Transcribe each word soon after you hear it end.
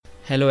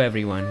Hello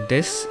everyone,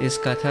 this is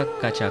Kathak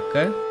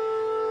Kachakkar.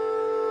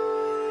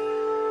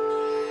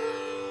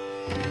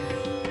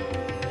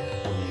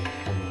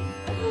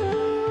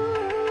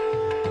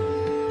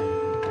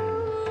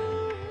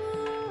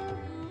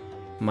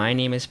 My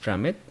name is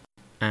Pramit,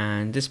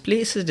 and this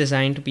place is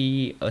designed to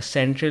be a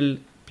central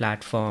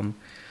platform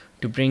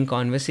to bring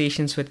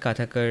conversations with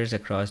Kathakars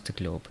across the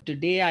globe.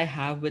 Today I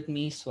have with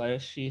me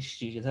Swarashri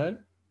Shridhar.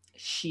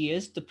 She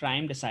is the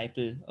prime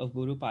disciple of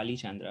Guru Pali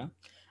Chandra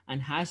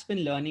and has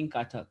been learning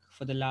Kathak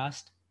for the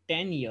last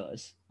 10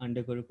 years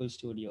under Gurukul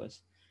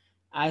Studios.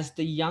 As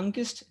the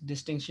youngest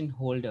distinction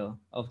holder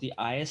of the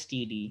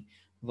ISTD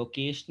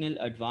Vocational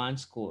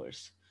Advanced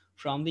Course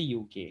from the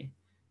UK,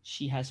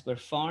 she has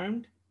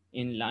performed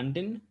in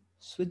London,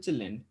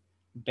 Switzerland,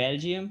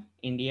 Belgium,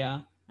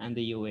 India, and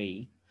the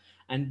UAE,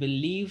 and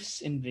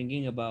believes in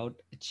bringing about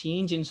a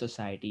change in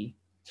society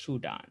through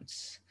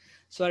dance.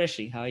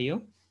 Swarashri, how are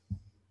you?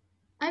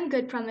 I'm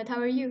good, Pramit. How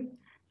are you?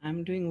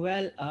 I'm doing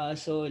well.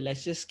 So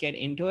let's just get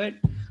into it.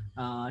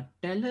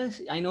 Tell us,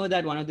 I know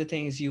that one of the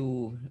things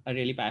you are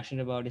really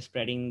passionate about is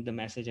spreading the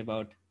message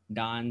about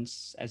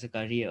dance as a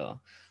career.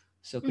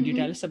 So could you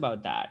tell Mm-hmm. us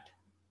about that?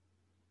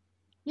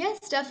 Yes,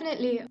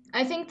 definitely.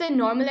 I think the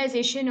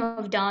normalization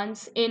of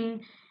dance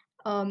in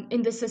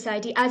this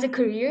society as a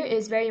career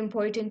is very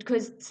important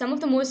because some of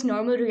the most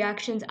normal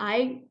reactions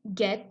I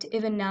get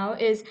even now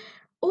is,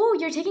 "Oh,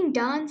 you're taking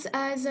dance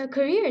as a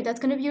career. That's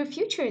going to be your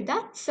future.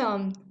 That's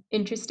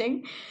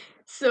interesting."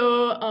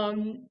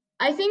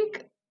 I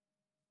think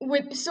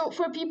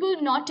for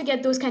people not to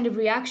get those kind of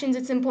reactions,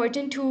 it's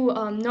important to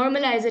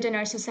normalize it in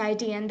our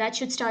society, and that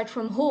should start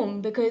from home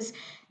because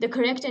the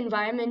correct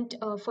environment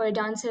for a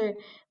dancer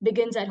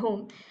begins at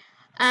home.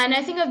 And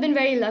I think I've been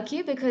very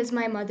lucky because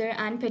my mother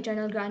and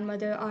paternal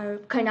grandmother are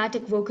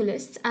Carnatic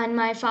vocalists, and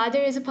my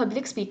father is a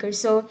public speaker.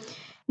 So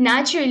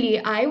naturally,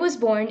 I was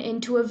born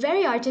into a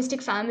very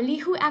artistic family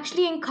who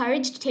actually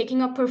encouraged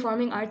taking up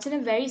performing arts in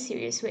a very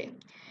serious way.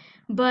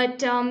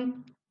 But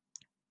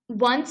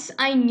once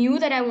I knew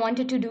that I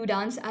wanted to do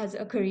dance as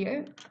a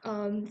career,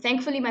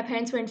 thankfully my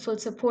parents were in full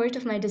support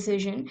of my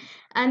decision,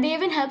 and they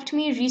even helped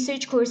me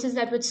research courses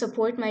that would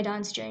support my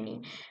dance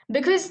journey.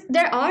 Because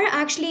there are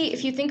actually,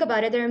 if you think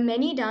about it, there are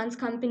many dance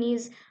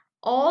companies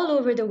all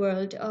over the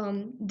world.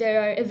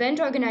 There are event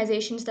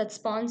organizations that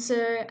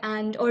sponsor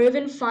and or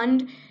even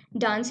fund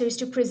dancers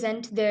to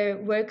present their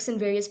works in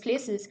various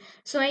places.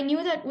 So I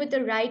knew that with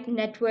the right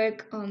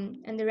network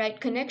and the right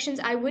connections,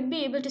 I would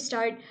be able to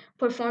start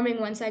performing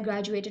once I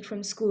graduated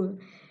from school.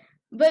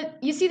 But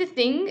you see, the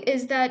thing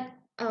is that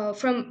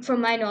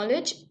from my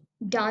knowledge,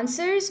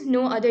 dancers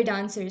know other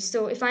dancers.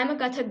 So if I'm a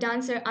Kathak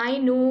dancer, I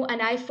know and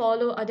I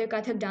follow other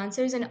Kathak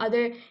dancers and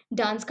other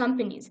dance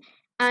companies.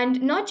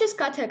 And not just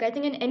Kathak, I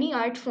think in any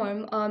art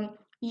form,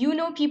 you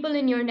know people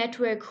in your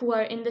network who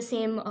are in the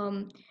same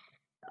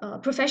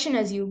profession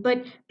as you,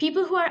 but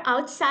people who are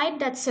outside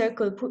that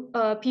circle,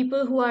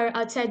 people who are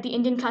outside the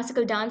Indian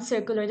classical dance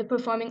circle or the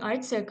performing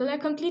arts circle, are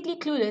completely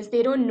clueless.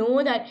 They don't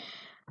know that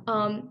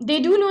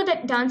they do know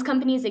that dance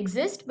companies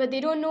exist, but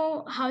they don't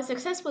know how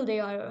successful they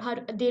are.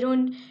 They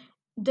don't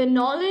the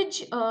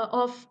knowledge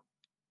of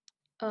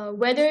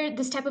whether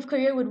this type of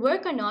career would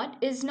work or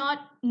not is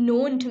not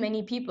known to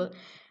many people.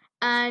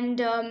 And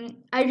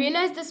I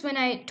realized this when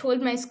I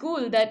told my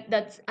school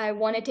that I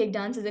want to take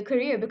dance as a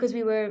career, because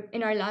we were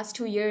in our last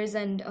 2 years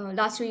and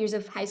last 2 years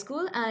of high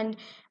school, and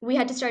we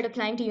had to start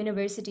applying to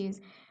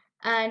universities.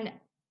 And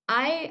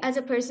I, as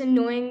a person,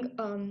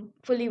 knowing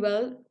fully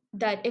well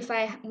that if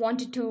I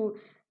wanted to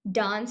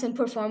dance and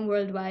perform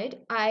worldwide,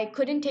 I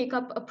couldn't take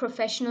up a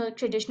professional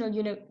traditional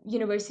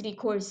university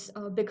course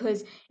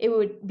because it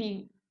would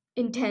be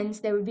intense.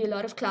 There would be a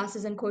lot of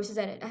classes and courses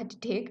that I had to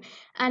take,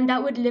 and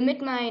that would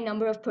limit my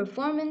number of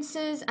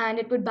performances, and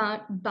it would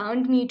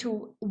bound me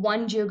to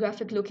one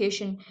geographic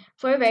location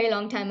for a very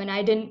long time. And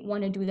I didn't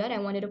want to do that. I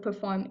wanted to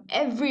perform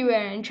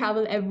everywhere and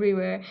travel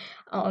everywhere.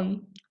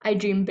 I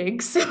dream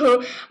big.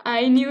 So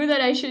I knew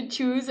that I should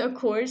choose a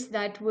course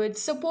that would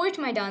support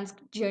my dance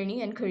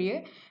journey and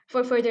career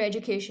for further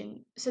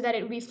education so that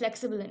it would be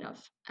flexible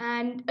enough.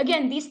 And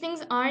again, these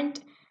things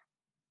aren't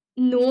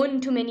known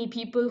to many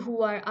people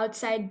who are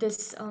outside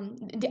this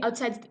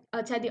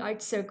outside the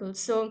arts circle.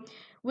 So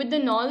with the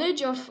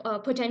knowledge of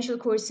potential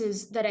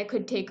courses that I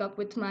could take up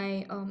with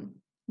my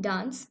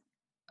dance,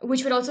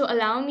 which would also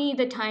allow me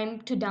the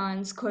time to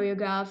dance,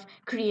 choreograph,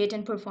 create,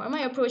 and perform,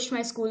 I approached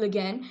my school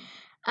again.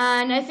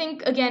 And I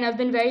think, again, I've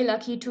been very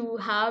lucky to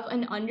have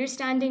an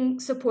understanding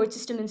support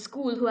system in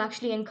school who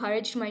actually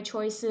encouraged my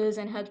choices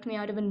and helped me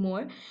out even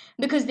more,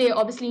 because they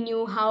obviously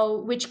knew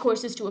which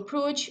courses to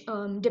approach,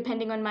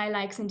 depending on my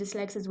likes and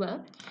dislikes as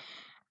well.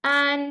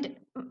 And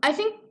I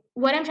think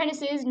what I'm trying to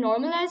say is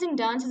normalizing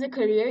dance as a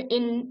career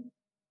in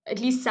at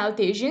least South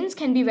Asians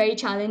can be very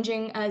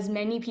challenging, as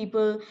many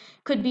people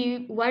could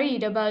be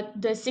worried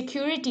about the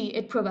security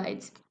it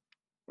provides.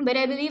 But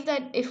I believe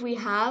that if we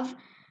have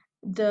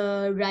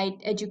the right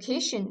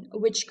education,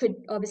 which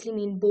could obviously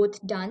mean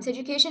both dance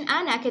education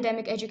and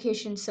academic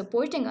education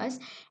supporting us,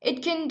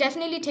 it can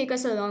definitely take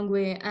us a long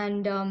way.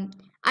 And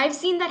I've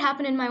seen that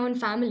happen in my own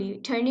family.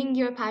 Turning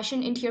your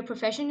passion into your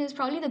profession is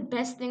probably the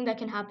best thing that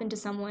can happen to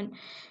someone.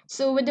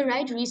 So, with the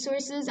right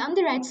resources and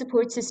the right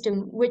support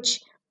system,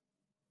 which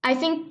I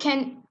think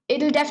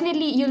it'll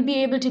definitely, you'll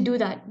be able to do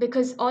that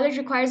because all it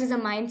requires is a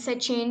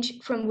mindset change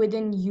from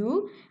within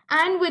you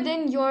and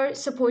within your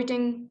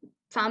supporting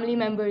family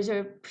members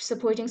or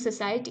supporting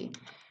society.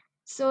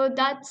 So,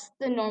 that's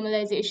the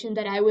normalization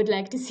that I would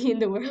like to see in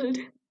the world.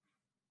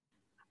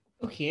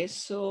 Okay,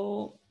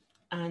 so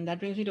and that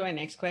brings me to my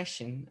next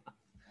question.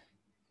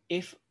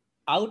 If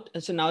out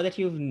so now that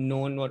you've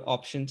known what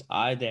options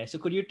are there, so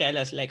could you tell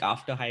us, like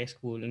after high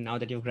school and now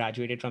that you've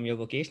graduated from your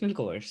vocational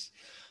course,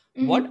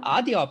 what Mhm.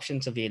 are the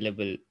options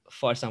available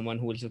for someone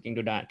who is looking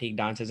to take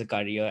dance as a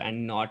career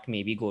and not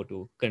maybe go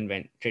to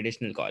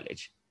traditional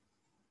college?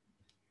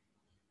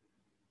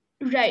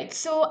 Right.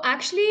 So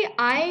actually,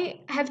 I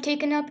have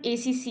taken up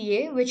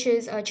ACCA, which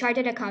is a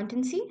chartered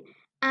accountancy,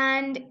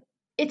 and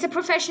it's a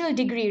professional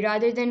degree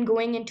rather than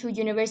going into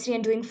university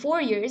and doing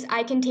 4 years.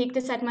 I can take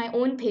this at my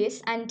own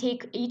pace and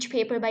take each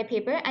paper by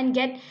paper and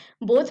get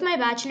both my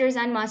bachelor's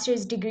and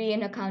master's degree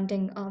in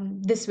accounting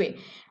this way.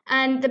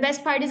 And the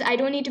best part is, I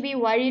don't need to be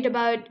worried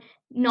about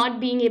not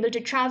being able to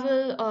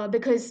travel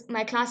because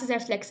my classes are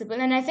flexible.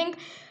 And I think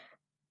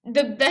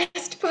the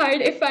best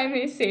part, if I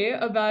may say,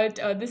 about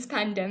this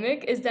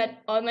pandemic is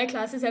that all my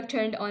classes have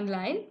turned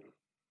online,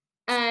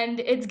 and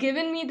it's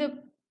given me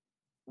the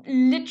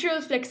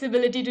literal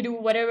flexibility to do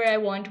whatever I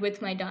want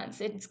with my dance.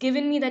 It's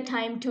given me the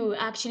time to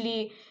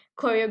actually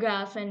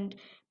choreograph and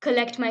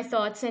collect my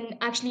thoughts and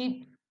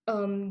actually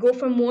go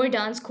for more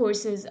dance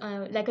courses,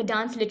 like a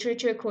dance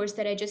literature course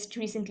that I just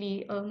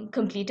recently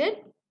completed.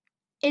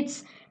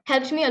 It's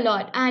helped me a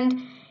lot,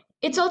 and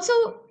it's also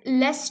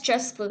less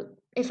stressful,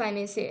 if I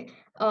may say,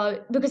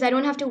 because I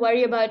don't have to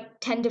worry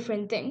about 10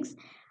 different things.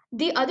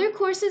 The other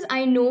courses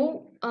I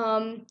know,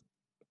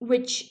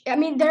 which I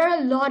mean, there are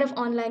a lot of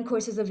online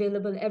courses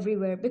available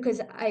everywhere because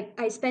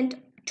I spent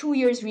 2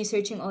 years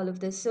researching all of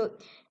this. So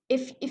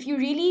if you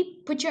really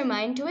put your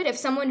mind to it, if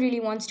someone really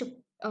wants to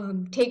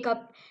take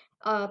up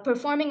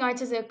performing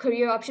arts as a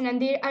career option,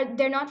 and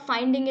they're not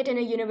finding it in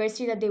a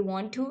university that they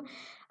want to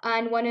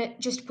and want to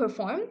just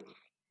perform,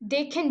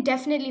 they can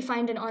definitely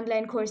find an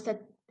online course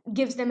that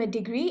gives them a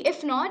degree,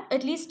 if not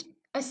at least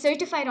a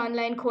certified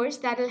online course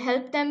that'll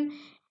help them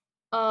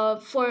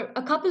for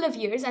a couple of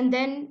years. And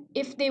then,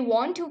 if they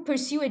want to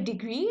pursue a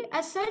degree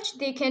as such,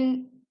 they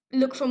can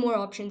look for more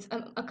options.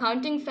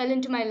 Accounting fell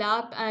into my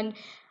lap, and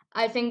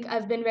I think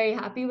I've been very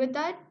happy with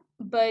that.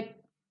 But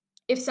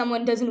if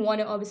someone doesn't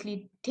want to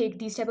obviously take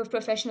these type of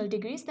professional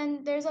degrees,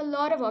 then there's a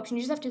lot of options.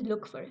 You just have to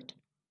look for it.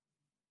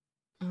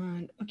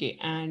 And okay,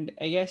 and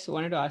I guess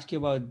wanted to ask you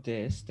about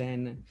this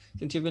then,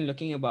 since you've been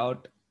looking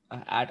about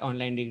at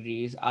online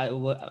degrees,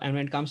 and when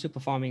it comes to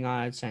performing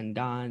arts and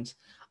dance,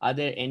 are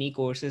there any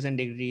courses and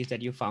degrees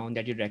that you found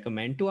that you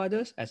recommend to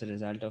others as a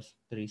result of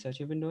the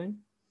research you've been doing?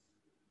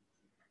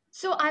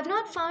 So I've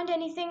not found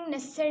anything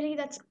necessarily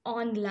that's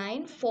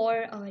online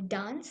for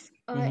dance,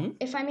 Mm-hmm.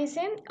 if I may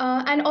say.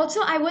 And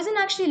also, I wasn't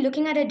actually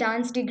looking at a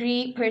dance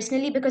degree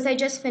personally because I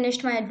just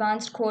finished my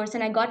advanced course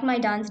and I got my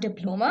dance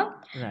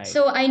diploma. Right.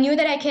 So I knew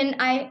that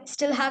I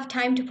still have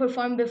time to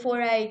perform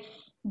before I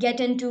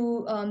get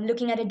into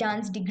looking at a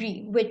dance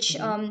degree, which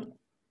Mm-hmm.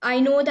 I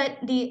know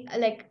that the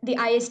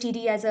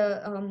ISTD as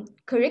a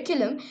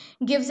curriculum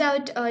gives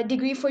out a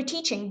degree for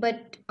teaching,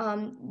 but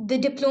the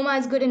diploma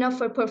is good enough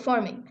for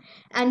performing,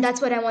 and that's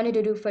what I wanted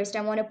to do first.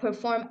 I want to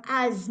perform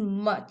as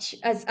much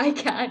as I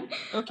can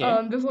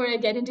Okay. before I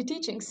get into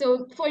teaching.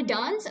 So for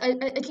dance,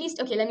 at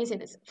least, okay, let me say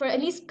this: for at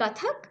least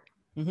Kathak,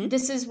 Mm-hmm.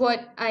 this is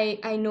what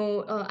I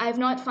know. I have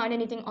not found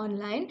anything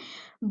online,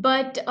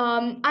 but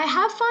I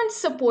have found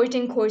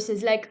supporting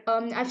courses. Like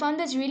I found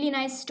this really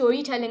nice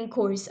storytelling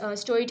course,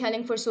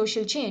 storytelling for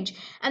social change,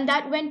 and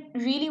that went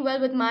really well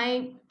with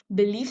my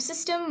belief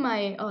system,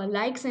 my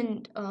likes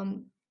and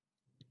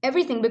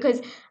everything,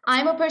 because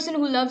I'm a person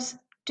who loves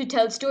to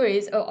tell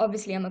stories.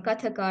 Obviously, I'm a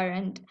kathakar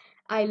and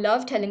I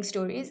love telling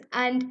stories,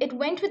 and it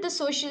went with the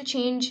social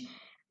change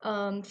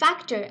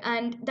factor.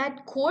 And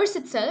that course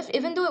itself,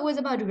 even though it was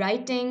about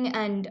writing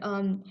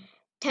and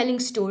telling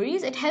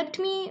stories, it helped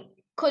me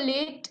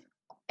collate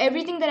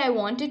everything that I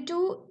wanted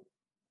to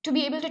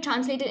be able to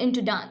translate it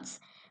into dance.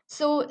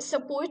 So,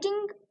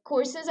 supporting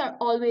courses are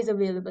always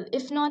available.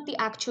 If not the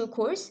actual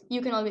course,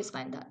 you can always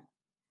find that.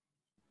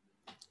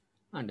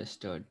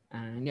 Understood.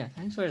 And yeah,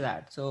 thanks for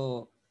that.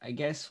 So I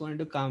guess wanted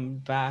to come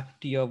back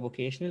to your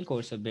vocational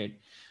course a bit.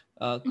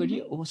 Could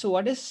you Mhm. so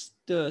what is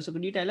the so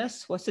could you tell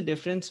us what's the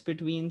difference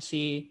between,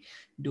 say,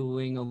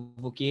 doing a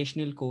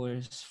vocational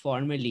course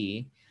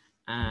formally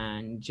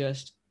and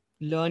just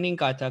learning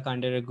Kathak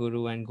under a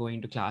guru and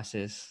going to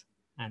classes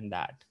and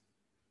that?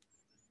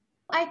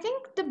 I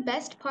think the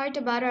best part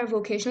about our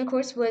vocational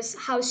course was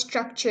how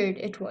structured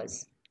it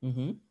was.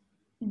 Mm-hmm.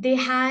 They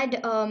had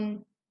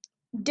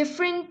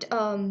different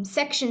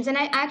sections. And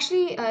I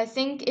actually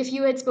think if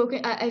you have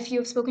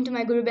spoken to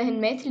my guru Behan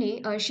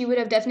Maithili, she would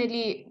have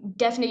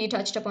definitely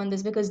touched upon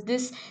this, because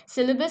this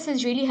syllabus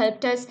has really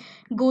helped us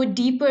go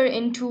deeper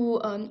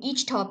into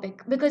each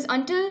topic. Because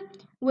until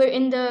we're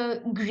in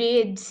the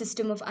grade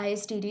system of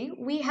ISTD,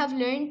 we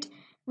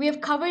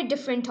have covered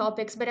different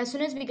topics, but as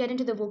soon as we get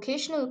into the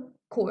vocational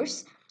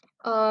course,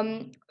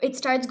 it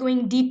starts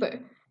going deeper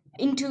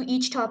into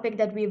each topic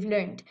that we've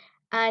learned.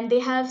 And they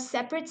have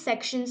separate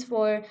sections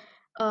for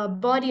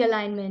body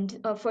alignment,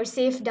 for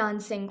safe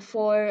dancing,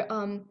 for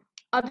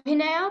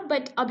abhinaya,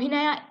 but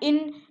abhinaya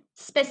in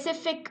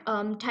specific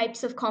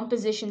types of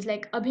compositions,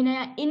 like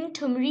abhinaya in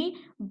tumri,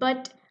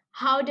 but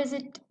how does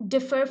it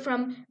differ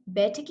from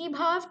betiki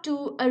bhav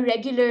to a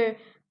regular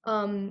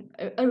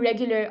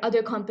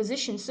other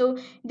composition. So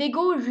they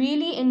go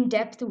really in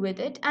depth with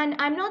it, and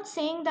I'm not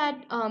saying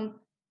that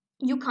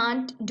you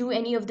can't do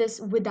any of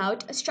this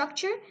without a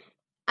structure.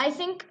 I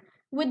think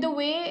with the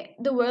way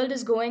the world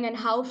is going and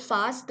how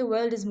fast the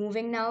world is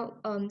moving now,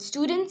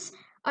 students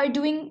are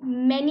doing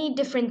many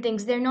different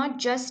things. They're not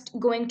just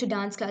going to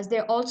dance class,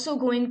 they're also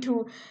going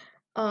to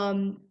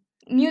um,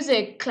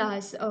 music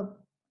class.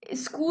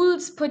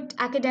 Schools put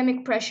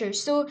academic pressure.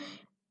 So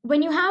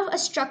when you have a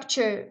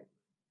structure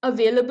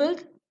available,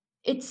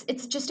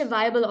 it's just a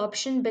viable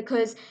option,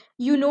 because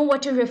you know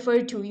what to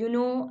refer to, you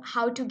know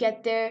how to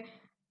get there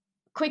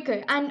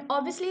quicker. And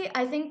obviously,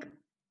 I think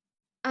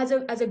as a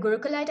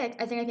Gurukulite,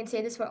 I think I can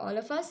say this for all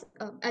of us.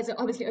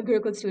 Obviously a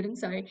Gurukul student,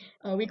 sorry,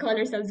 we call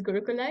ourselves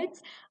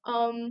Gurukulites.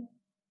 Um,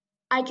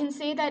 I can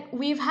say that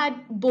we've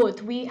had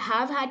both. We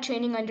have had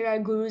training under our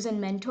gurus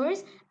and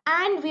mentors,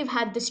 and we've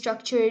had the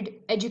structured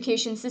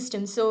education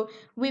system. So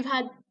we've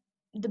had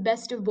the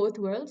best of both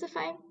worlds, if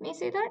I may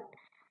say that.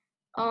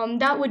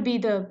 That would be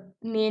the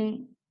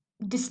main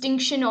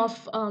distinction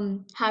of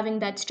having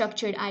that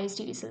structured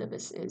ISTD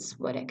syllabus, is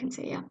what I can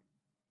say. Yeah.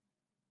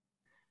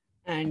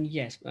 And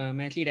yes,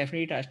 Maithili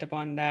definitely touched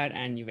upon that,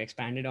 and you've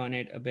expanded on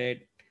it a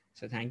bit.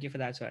 So thank you for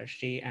that,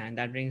 Swarashri. And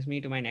that brings me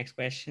to my next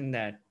question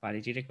that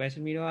Paliji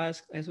requested me to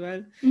ask as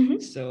well. Hmm.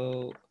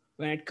 So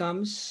when it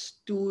comes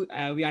to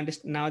we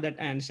understand now that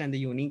I understand the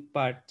unique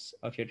parts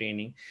of your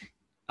training.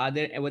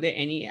 Were there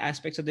any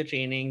aspects of the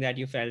training that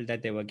you felt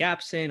that there were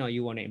gaps in, or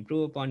you want to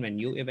improve upon when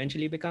you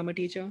eventually become a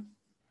teacher?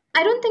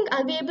 I don't think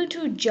I'll be able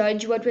to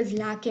judge what was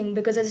lacking,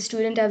 because as a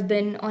student, I've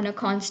been on a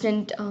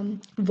constant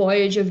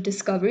voyage of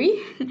discovery.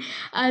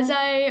 I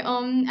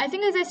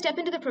think as I step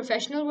into the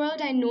professional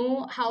world, I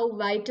know how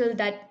vital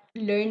that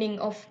learning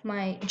of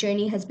my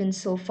journey has been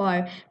so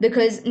far.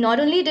 Because not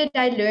only did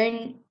I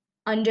learn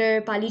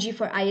under Paliji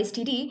for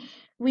ISTD,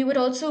 we would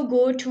also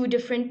go to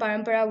different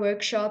parampara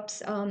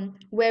workshops,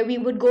 where we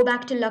would go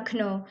back to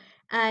Lucknow,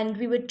 and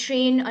we would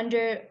train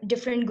under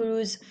different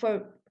gurus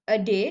for a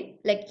day,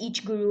 like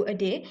each guru a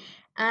day.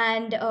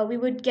 And we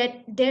would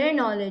get their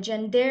knowledge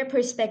and their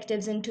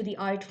perspectives into the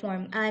art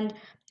form. And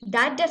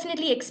that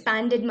definitely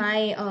expanded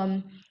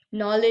my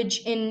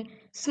knowledge in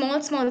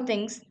small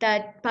things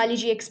that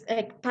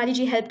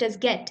Paliji helped us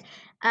get.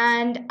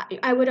 And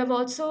I would have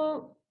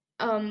also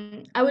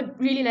I would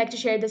really like to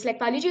share this. Like,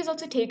 Paliji has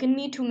also taken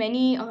me to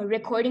many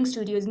recording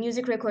studios,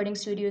 music recording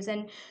studios,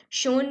 and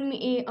shown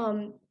me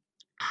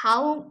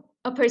how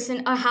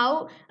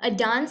a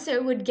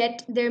dancer would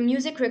get their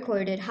music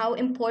recorded, how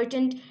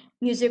important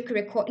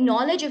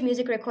knowledge of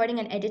music recording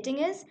and editing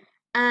is.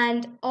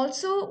 And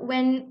also,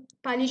 when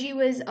Paliji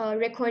was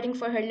recording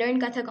for her Learn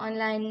Kathak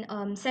online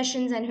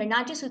sessions and her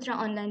Natya Sutra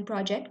online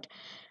project,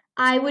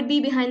 I would be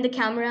behind the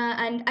camera,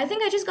 and I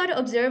think I just got to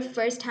observe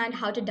firsthand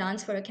how to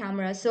dance for a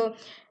camera. So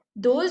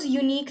those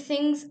unique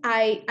things,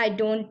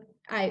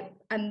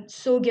 I'm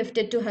so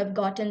gifted to have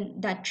gotten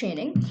that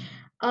training.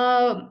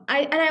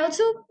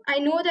 I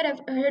know that I've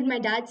heard my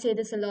dad say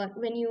this a lot.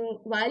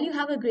 While you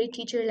have a great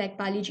teacher like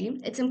Paliji,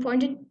 it's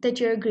important that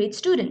you're a great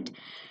student,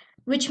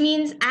 which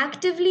means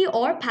actively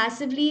or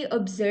passively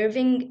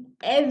observing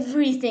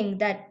everything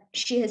that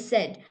she has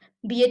said,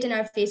 be it in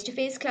our face to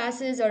face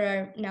classes or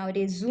our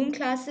nowadays Zoom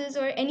classes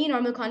or any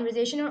normal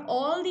conversation or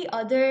all the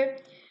other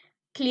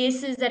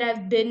places that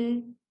I've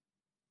been.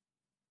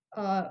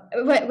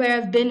 Where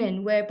I've been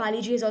in, where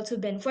Paliji has also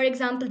been. For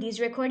example, these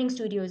recording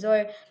studios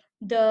or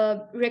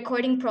the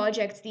recording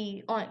projects,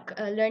 the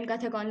Learn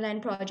Kathak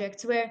online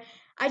projects, where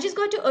I just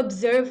got to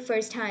observe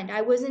firsthand.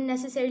 I wasn't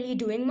necessarily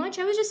doing much,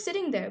 I was just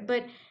sitting there.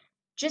 But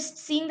just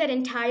seeing that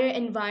entire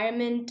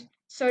environment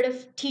sort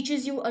of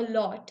teaches you a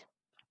lot.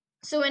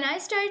 So when I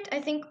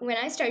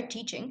start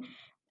teaching,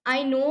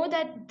 I know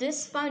that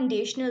this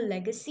foundational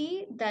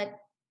legacy that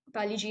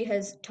Paliji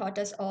has taught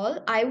us all,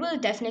 I will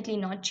definitely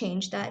not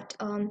change that.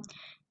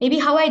 Maybe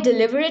how I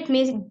deliver it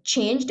may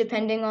change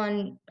depending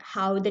on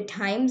how the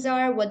times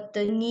are, what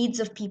the needs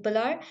of people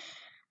are.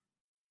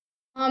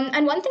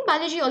 And one thing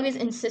Balaji always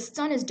insists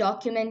on is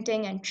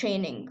documenting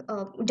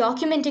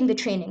the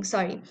training,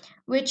 sorry,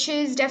 which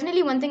is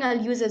definitely one thing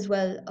I'll use as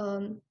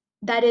well.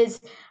 That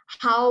is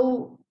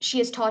how she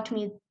has taught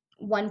me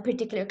one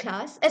particular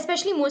class,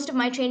 especially most of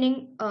my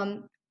training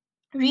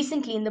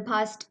recently in the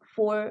past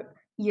 4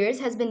 years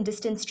has been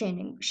distance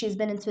training. She's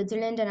been in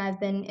Switzerland and I've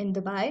been in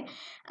Dubai,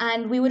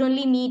 and we would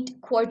only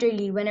meet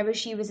quarterly whenever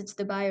she visits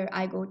Dubai or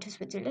I go to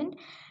Switzerland.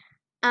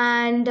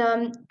 And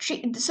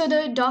so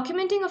the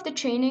documenting of the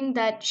training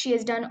that she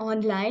has done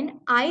online,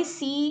 I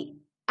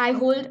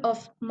hold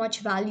of much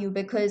value,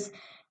 because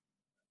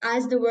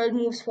as the world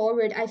moves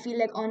forward, I feel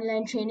like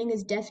online training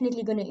is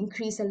definitely going to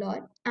increase a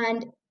lot.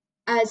 And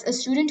as a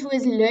student who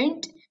has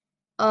learned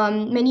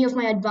many of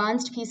my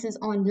advanced pieces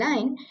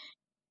online,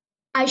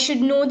 I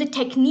should know the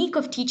technique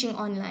of teaching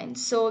online.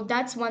 So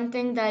that's one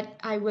thing that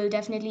I will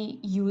definitely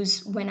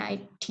use when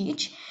I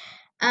teach.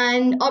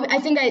 And I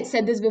think I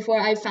said this before,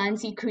 I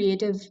fancy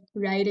creative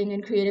writing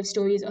and creative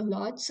stories a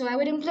lot. So I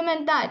would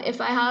implement that.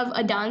 If I have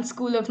a dance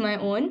school of my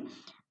own,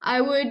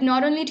 I would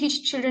not only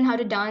teach children how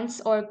to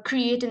dance or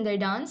create in their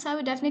dance, I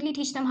would definitely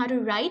teach them how to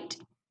write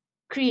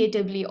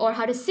creatively, or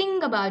how to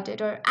sing about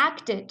it or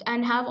act it,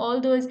 and have all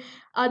those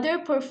other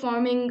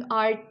performing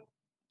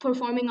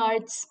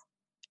arts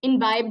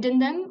imbibed in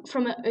them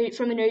from an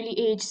early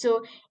age.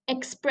 So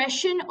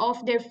expression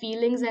of their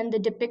feelings and the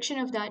depiction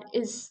of that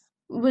is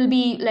will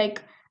be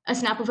like a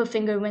snap of a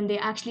finger when they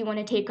actually want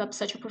to take up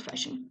such a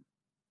profession.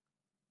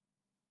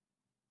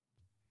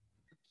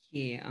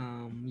 Okay,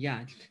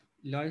 yeah,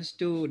 lots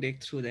to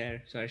dig through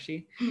there,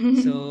 Sarshi.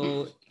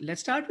 So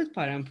let's start with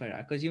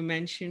Parampara, because you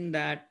mentioned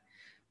that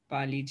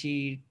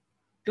Paliji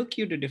took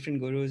you to different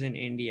gurus in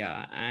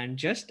India, and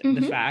just the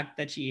Hmm. fact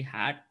that she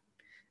had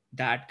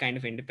that kind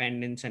of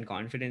independence and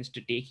confidence to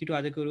take you to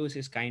other gurus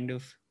is kind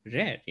of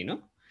rare.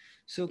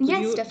 So could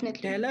Yes, you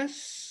definitely. tell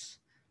us?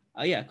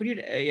 Yeah, could you?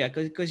 Yeah,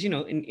 because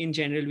in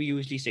general we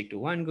usually stick to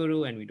one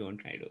guru and we don't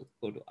try to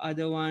go to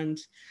other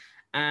ones.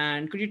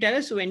 And could you tell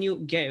us, when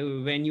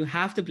you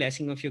have the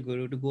blessing of your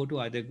guru to go to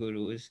other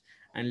gurus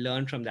and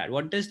learn from that,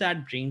 what does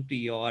that bring to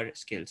your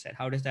skill set?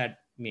 How does that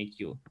make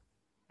you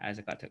as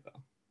a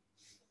Kathaka?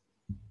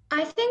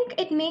 I think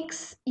it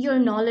makes your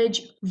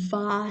knowledge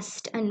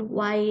vast and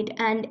wide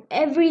and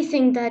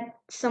everything that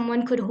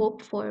someone could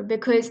hope for,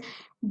 because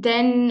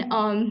then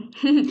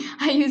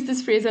I use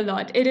this phrase a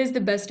lot. It is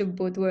the best of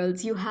both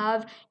worlds. You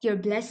have your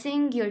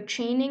blessing, your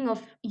training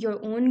of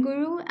your own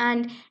guru,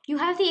 and you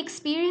have the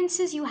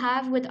experiences you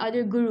have with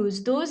other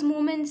gurus. Those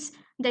moments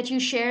that you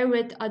share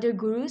with other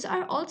gurus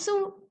are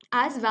also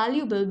as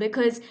valuable,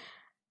 because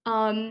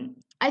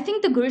I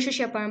think the Guru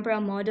Shishya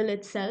Parampara model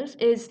itself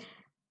is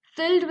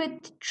filled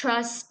with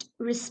trust,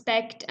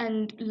 respect,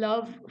 and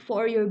love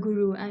for your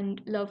guru and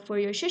love for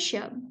your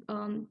shishya,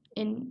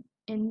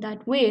 in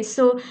that way.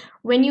 So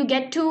when you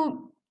get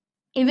to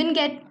even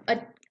get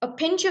a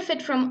pinch of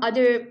it from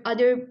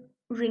other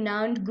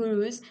renowned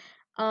gurus,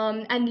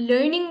 and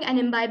learning and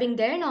imbibing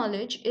their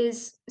knowledge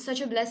is such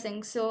a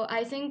blessing. So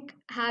I think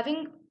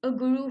having a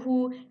guru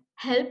who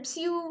helps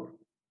you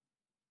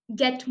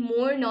get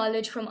more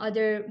knowledge from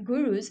other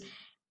gurus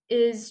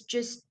is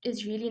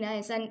really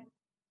nice. And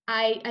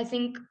I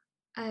think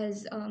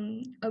as a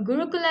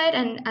gurukulite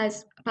and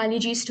as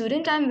Paliji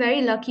student, I'm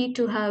very lucky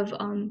to have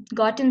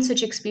gotten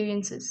such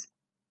experiences.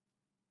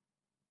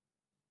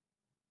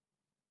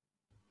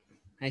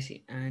 I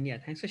see. And yeah,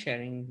 thanks for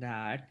sharing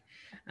that.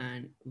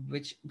 And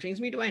which brings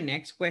me to my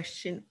next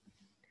question.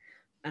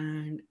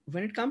 And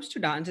when it comes to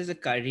dance as a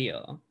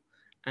career,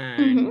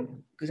 and Mm-hmm.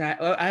 because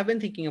I've been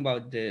thinking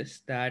about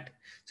this, that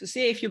so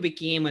say if you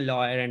became a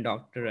lawyer and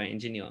doctor or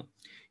engineer,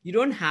 you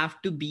don't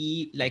have to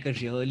be like a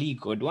really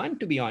good one,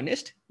 to be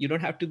honest. You don't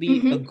have to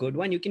be a Mm-hmm. good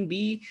one. You can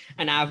be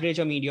an average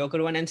or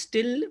mediocre one and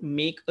still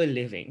make a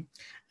living.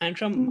 And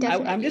I'm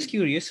just Definitely.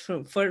 curious,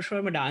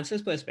 from a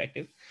dancer's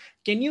perspective,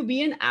 can you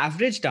be an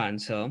average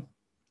dancer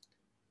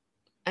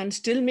and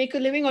still make a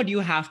living, or do you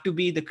have to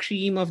be the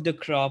cream of the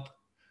crop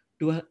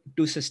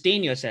to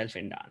sustain yourself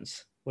in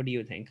dance? What do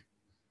you think?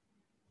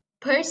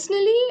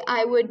 Personally,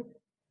 I would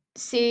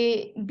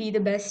say be the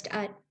best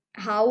at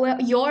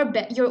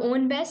your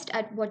own best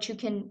at what you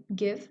can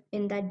give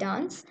in that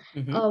dance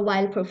Hmm.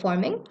 while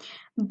performing.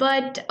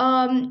 But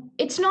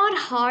it's not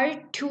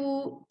hard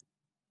to.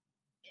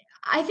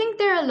 I think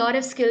there are a lot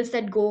of skills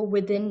that go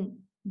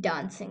within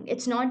dancing.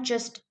 It's not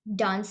just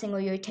dancing or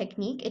your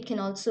technique. It can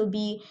also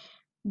be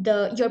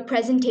the your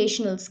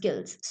presentational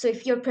skills. So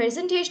if your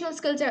presentational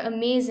skills are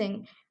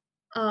amazing,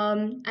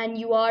 and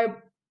you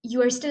are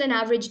still an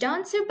average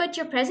dancer, but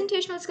your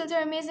presentational skills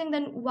are amazing,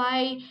 then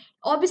why?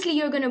 Obviously,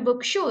 you're going to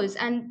book shows,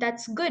 and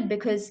that's good,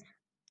 because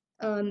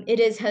it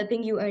is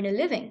helping you earn a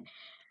living.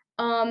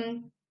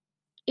 Um,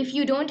 if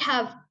you don't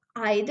have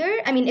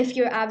either, I mean, if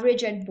you're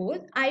average at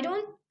both, I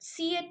don't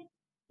see it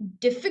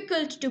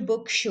difficult to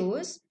book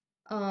shows,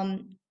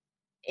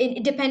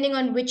 depending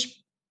on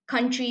which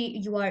country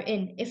you are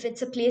in. If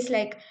it's a place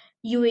like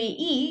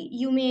UAE,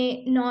 you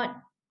may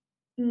not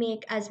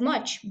make as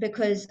much,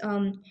 because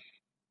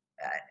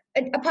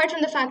apart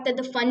from the fact that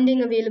the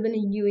funding available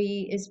in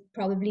UAE is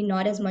probably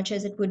not as much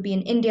as it would be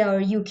in India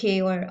or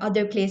UK or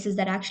other places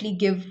that actually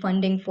give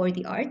funding for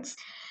the arts.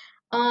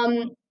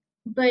 Um,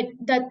 but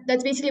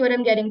that's basically what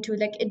I'm getting to.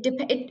 Like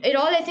it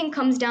all I think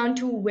comes down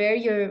to where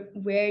you're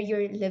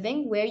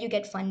living, where you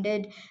get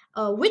funded,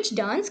 which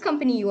dance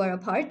company you are a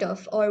part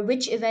of, or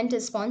which event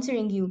is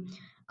sponsoring you,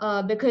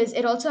 because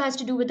it also has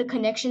to do with the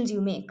connections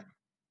you make.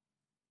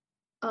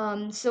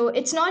 So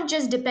it's not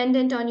just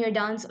dependent on your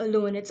dance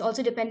alone. It's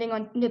also dependent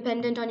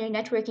on your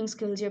networking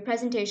skills, your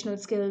presentational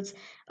skills,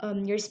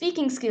 your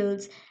speaking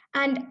skills,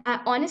 and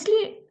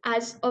honestly,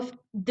 as of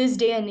this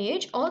day and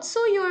age, also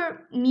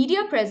your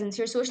media presence,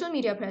 your social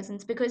media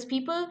presence, because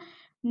people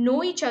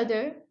know each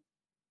other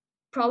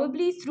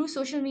probably through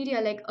social media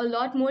like a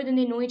lot more than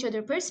they know each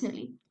other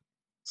personally.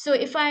 So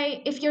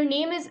if your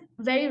name is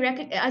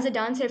as a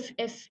dancer,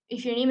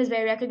 if your name is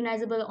very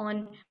recognizable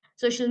on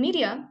social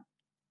media,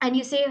 and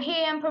you say,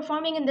 "Hey, I'm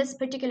performing in this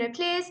particular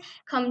place.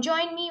 Come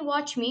join me,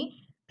 watch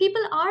me."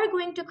 People are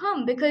going to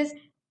come because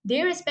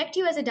they respect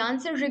you as a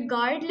dancer,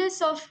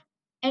 regardless of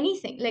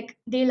anything. Like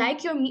they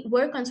like your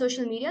work on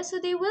social media, so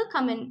they will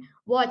come and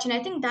watch. And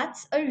I think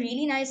that's a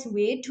really nice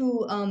way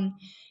to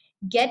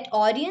get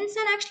audience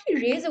and actually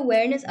raise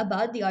awareness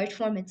about the art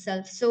form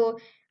itself. So.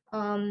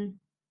 Um,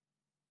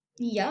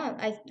 yeah,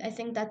 I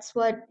think that's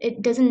what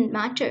it doesn't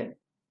matter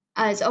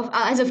as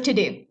of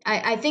today.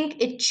 I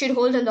think it should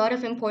hold a lot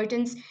of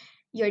importance.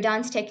 Your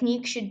dance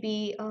technique should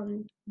be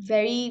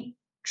very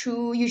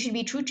true. You should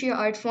be true to your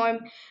art form,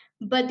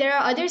 but there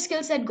are other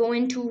skills that go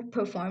into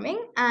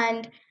performing,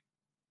 and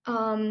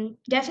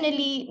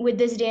definitely with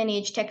this day and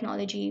age,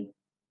 technology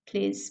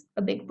plays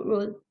a big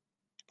role.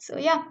 So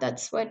yeah,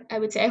 that's what I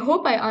would say. I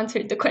hope I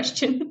answered the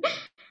question.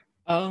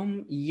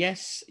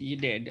 Yes, you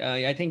did.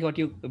 I think what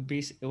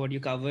you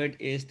covered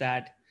is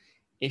that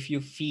if you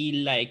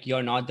feel like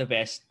you're not the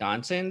best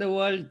dancer in the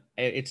world,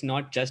 it's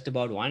not just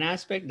about one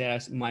aspect. There are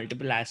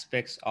multiple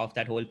aspects of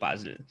that whole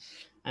puzzle,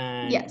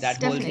 and Yes,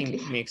 that whole thing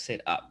definitely. makes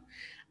it up.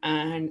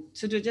 And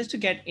so, just to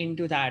get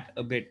into that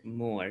a bit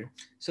more,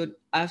 so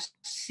I've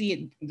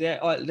seen there,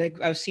 like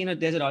I've seen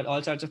it. There's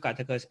all sorts of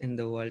kathakas in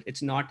the world.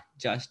 It's not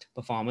just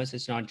performers.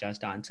 It's not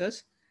just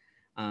dancers,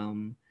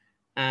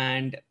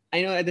 and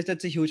I know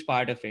that's a huge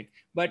part of it.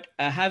 But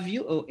have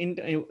you,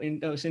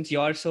 since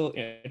you're so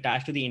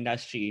attached to the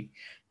industry,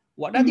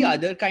 what are the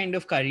other kind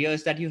of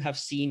careers that you have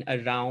seen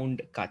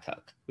around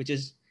Kathak, which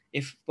is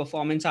if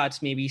performance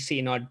arts maybe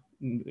say not,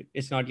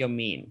 it's not your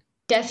main.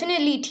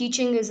 Definitely,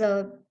 teaching is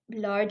a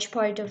large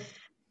part of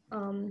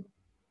um,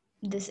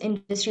 this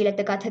industry, like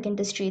the Kathak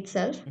industry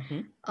itself,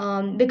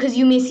 Hmm. because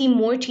you may see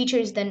more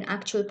teachers than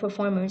actual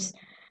performers.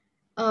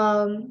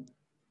 Um,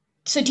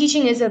 so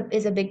teaching is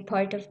a big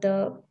part of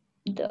the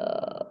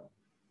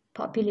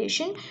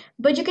population,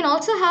 but you can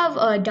also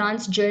have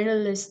dance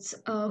journalists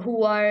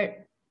who are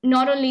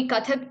not only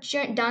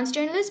Kathak dance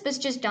journalists, but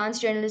just dance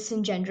journalists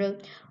in general,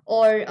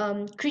 or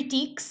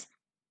critiques,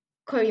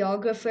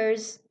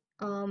 choreographers.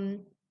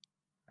 Um,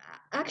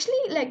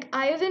 Actually, like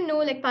I even know,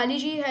 like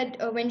Paliji had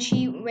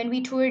when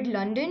we toured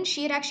London,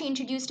 she had actually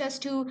introduced us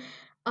to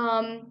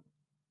um,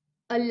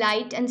 a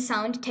light and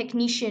sound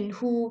technician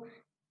who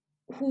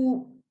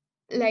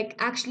like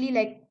actually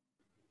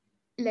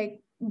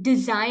like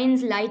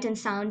designs light and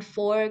sound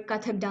for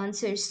Kathak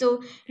dancers.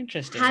 So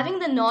Interesting. having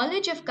the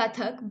knowledge of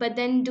Kathak, but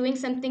then doing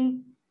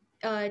something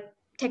uh,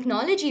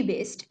 technology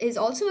based is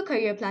also a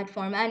career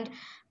platform. And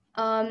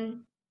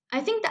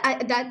I think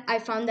that I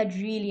found that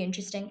really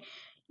interesting.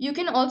 You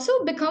can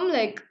also become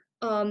like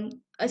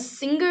a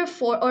singer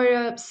for or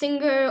a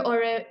singer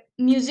or a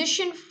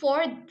musician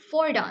for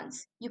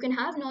dance. You can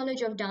have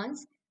knowledge of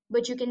dance,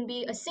 but you can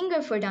be a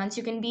singer for dance.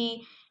 You can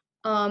be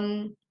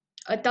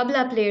a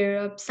tabla player,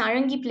 a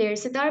sarangi player,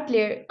 sitar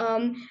player.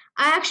 I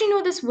actually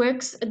know this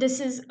works. This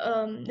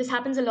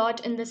happens a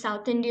lot in the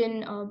South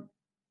Indian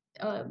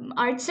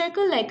art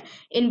circle, like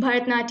in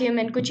Bharatnatyam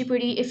and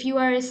Kuchipudi. If you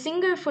are a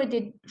singer for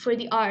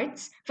the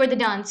arts for the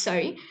dance,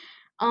 sorry,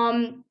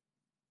 um,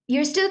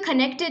 you're still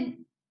connected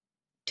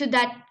to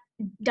that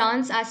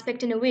dance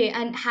aspect in a way,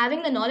 and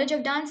having the knowledge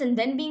of dance and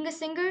then being a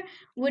singer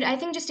would, I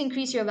think, just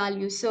increase your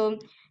value. So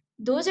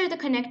those are the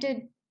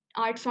connected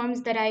art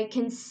forms that I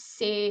can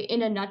say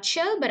in a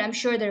nutshell, but I'm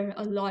sure there are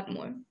a lot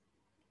more.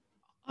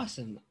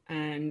 Awesome.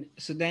 And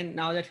so then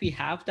now that we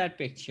have that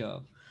picture,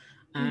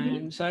 Hmm.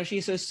 and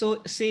Sarashi,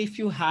 so say if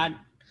you had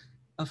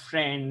a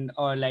friend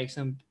or like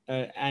some,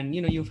 and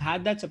you've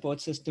had that support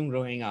system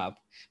growing up,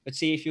 but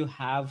say if you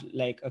have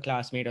like a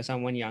classmate or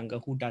someone younger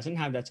who doesn't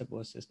have that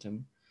support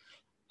system,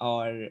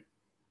 or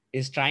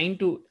is trying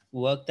to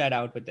work that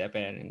out with their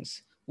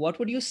parents, what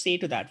would you say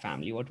to that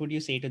family? What would you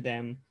say to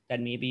them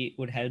that maybe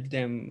would help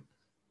them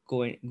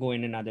go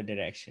in another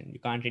direction? You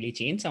can't really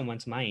change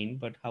someone's mind,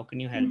 but how can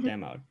you help Hmm.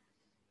 them out?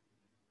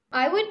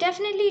 I would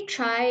definitely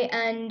try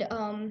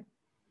and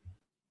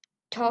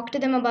talk to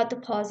them about the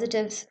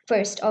positives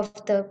first of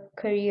the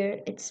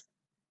career. It's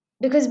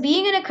because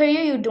being in a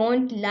career you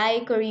don't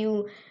like or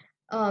you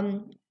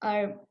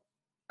are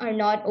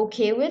not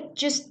okay with,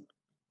 just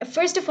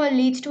first of all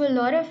leads to a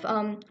lot of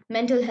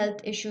mental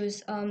health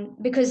issues,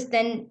 because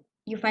then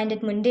you find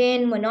it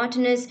mundane,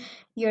 monotonous,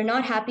 you're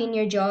not happy in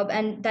your job,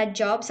 and that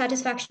job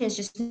satisfaction is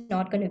just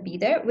not going to be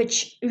there,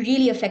 which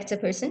really affects a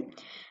person.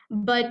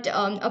 But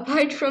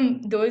apart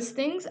from those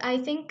things, I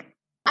think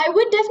I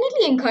would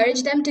definitely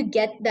encourage them to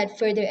get that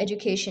further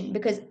education,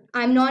 because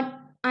I am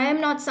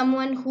not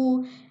someone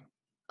who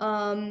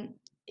um,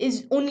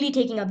 is only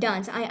taking up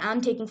dance. I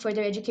am taking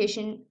further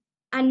education,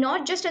 and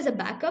not just as a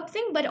backup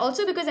thing, but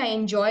also because I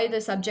enjoy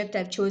the subject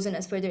I've chosen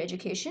as further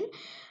education.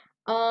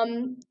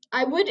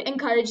 I would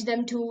encourage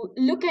them to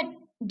look at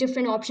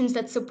different options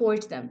that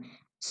support them.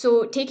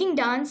 So, taking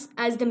dance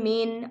as the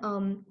main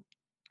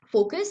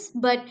focus,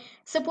 but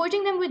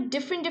supporting them with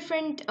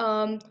different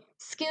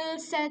skill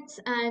sets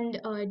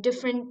and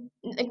different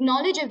like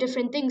knowledge of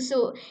different things.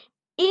 So,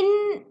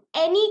 in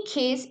any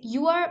case,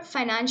 you are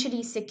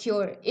financially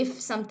secure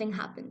if something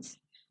happens.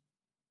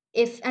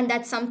 If and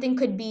that something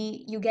could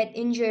be you get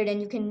injured and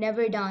you can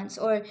never dance,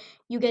 or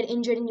you get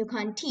injured and you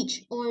can't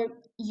teach, or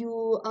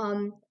you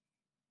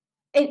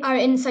are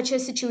in such a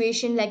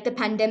situation like the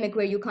pandemic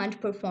where you can't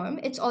perform.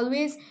 It's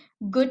always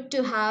good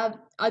to have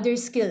other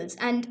skills,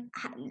 and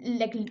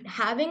like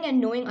having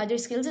and knowing other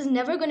skills is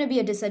never going to be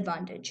a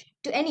disadvantage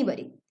to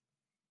anybody.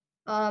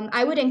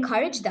 I would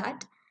encourage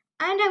that.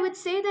 And I would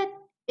say that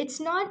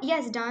it's not,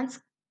 yes, dance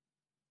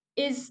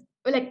is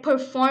like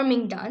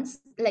performing dance.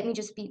 Let me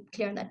just be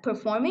clear on that.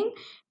 Performing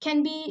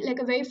can be like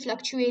a very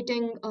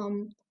fluctuating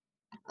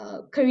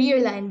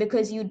career line,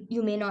 because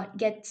you may not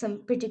get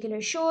some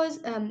particular shows.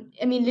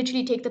 I mean,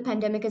 literally take the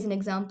pandemic as an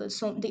example.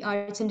 So the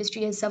arts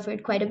industry has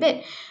suffered quite a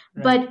bit,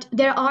 Right. but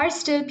there are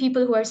still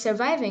people who are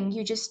surviving.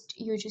 You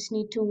just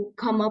need to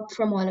come up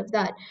from all of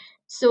that.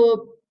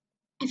 So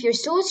if you're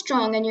so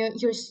strong and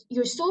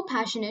you're so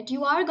passionate,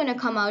 you are going to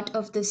come out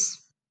of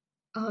this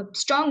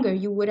stronger.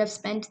 You would have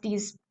spent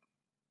these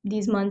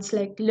months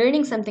like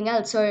learning something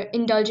else, or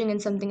indulging in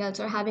something else,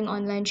 or having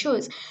online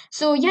shows.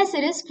 So yes,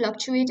 it is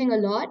fluctuating a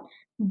lot,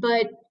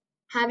 but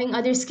having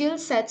other skill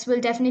sets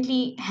will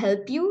definitely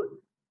help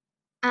you,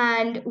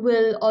 and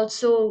will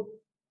also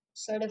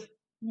sort of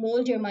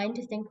mold your mind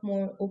to think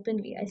more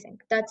openly. I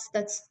think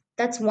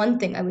that's one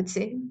thing I would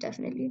say,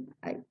 definitely.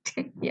 I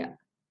yeah.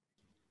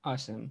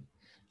 Awesome.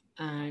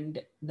 And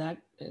that,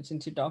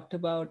 since you talked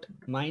about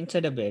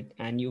mindset a bit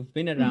and you've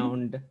been Mhm.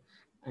 around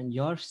and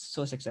you're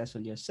so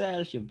successful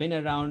yourself, you've been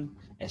around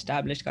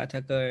established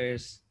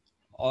Kathakars,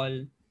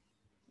 all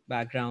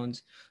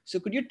backgrounds. So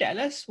could you tell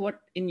us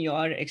what, in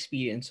your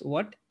experience,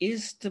 what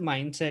is the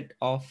mindset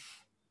of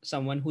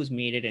someone who's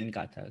made it in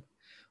Kathak?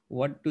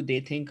 What do they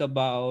think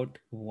about?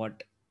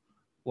 What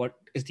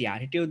is the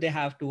attitude they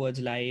have towards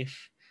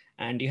life?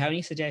 And do you have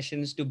any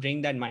suggestions to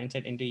bring that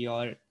mindset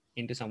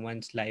into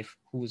someone's life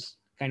who's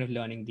kind of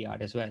learning the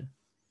art as well?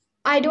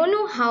 I don't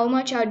know how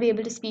much I would be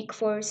able to speak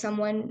for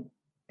someone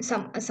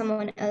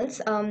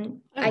else. I I can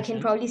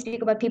understand. probably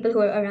speak about people who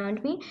are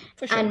around me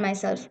For and sure.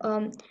 myself.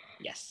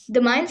 Yes. The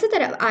mindset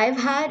that I've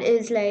had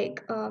is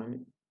like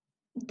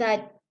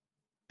that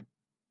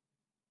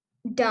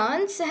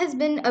dance has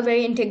been a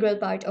very integral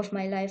part of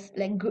my life,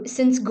 like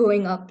since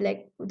growing up.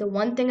 Like the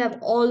one thing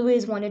I've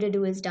always wanted to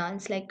do is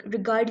dance, like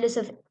regardless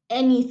of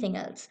anything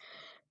else.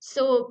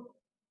 So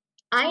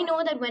I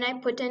know that when I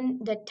put in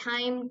the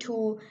time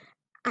to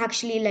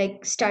actually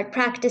like start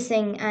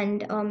practicing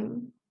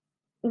and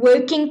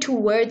working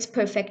towards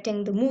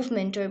perfecting the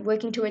movement, or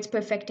working towards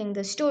perfecting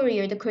the story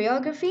or the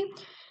choreography,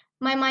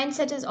 my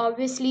mindset is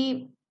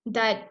obviously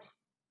that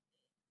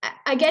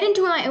I get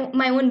into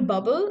my own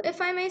bubble,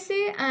 if I may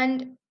say,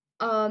 and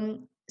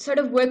sort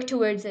of work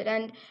towards it.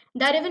 And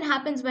that even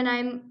happens when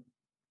I'm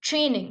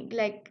training.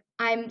 Like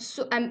I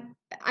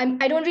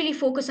don't really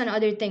focus on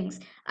other things.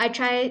 I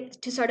try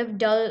to sort of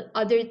dull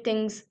other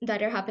things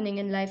that are happening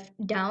in life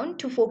down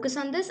to focus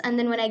on this. And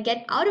then when I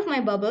get out of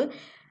my bubble,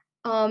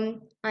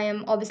 I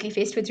am obviously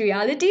faced with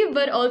reality,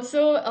 but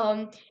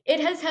also it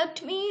has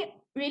helped me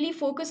really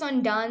focus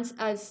on dance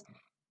as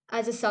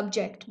a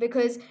subject,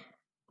 because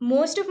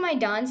most of my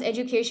dance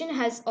education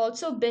has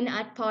also been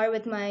at par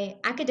with my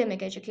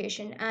academic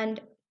education. And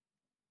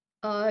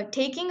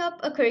taking up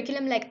a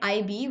curriculum like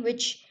IB,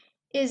 which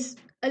is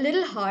a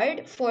little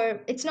hard,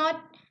 for it's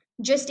not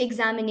just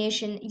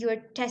examination, you're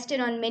tested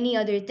on many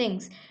other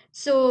things.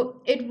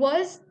 So it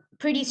was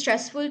pretty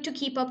stressful to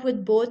keep up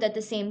with both at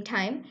the same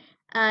time.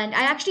 And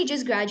I actually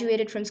just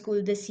graduated from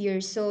school this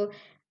year. So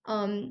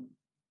um,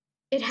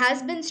 it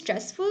has been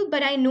stressful,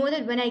 but I know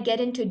that when I get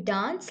into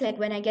dance, like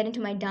when I get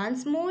into my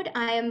dance mode,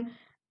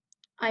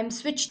 I'm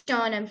switched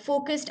on, I'm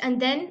focused,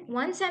 and then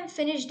once I'm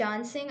finished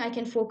dancing, I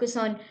can focus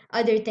on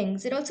other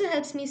things. It also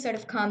helps me sort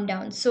of calm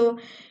down. So,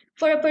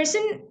 for a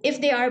person, if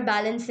they are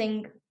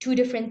balancing two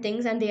different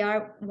things and they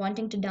are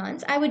wanting to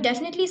dance, I would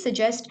definitely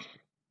suggest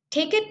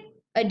take it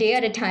a day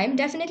at a time.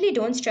 Definitely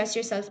don't stress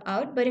yourself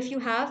out. But if you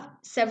have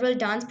several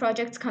dance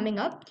projects coming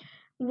up,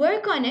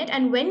 work on it.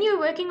 And when you're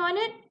working on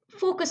it,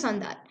 focus on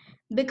that.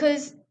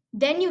 Because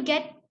then you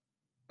get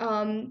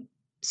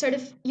sort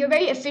of you're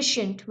very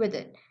efficient with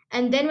it,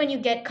 and then when you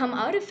get come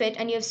out of it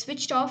and you have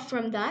switched off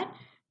from that,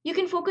 you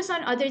can focus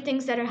on other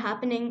things that are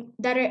happening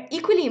that are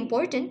equally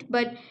important,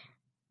 but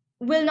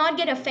will not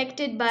get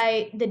affected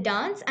by the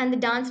dance, and the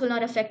dance will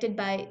not affected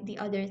by the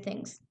other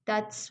things.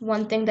 That's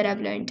one thing that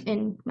I've learned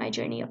in my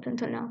journey up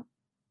until now.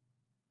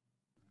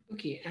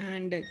 Okay,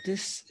 and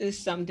this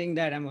is something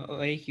that I'm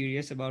very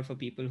curious about for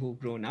people who've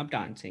grown up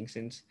dancing,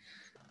 since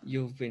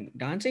you've been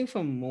dancing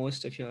for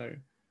most of your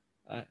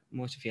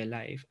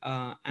life.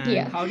 And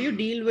Yeah. how do you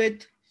deal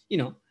with, you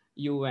know,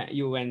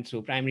 you went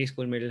through primary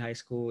school, middle, high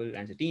school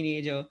as a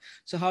teenager.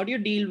 So how do you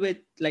deal with,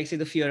 like, say,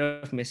 the fear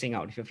of missing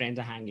out? If your friends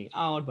are hanging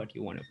out, but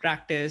you want to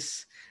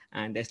practice,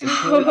 and there's this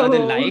whole other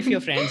Oh. life your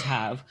friends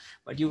have,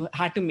 but you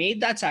had to make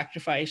that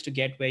sacrifice to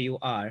get where you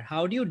are.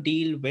 How do you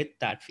deal with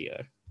that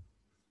fear?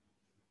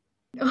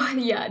 Oh,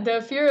 yeah,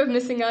 the fear of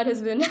missing out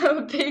has been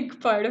a big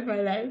part of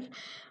my life.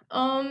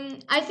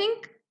 I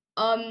think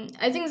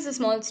I think it's a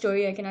small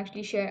story I can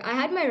actually share. I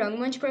had my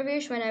Rangmanch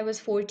Pravesh when I was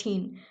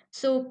 14.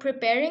 So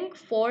preparing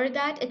for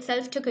that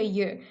itself took a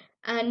year.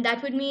 And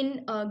that would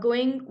mean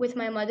going with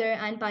my mother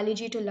and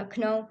Paliji to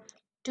Lucknow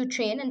to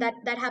train, and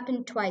that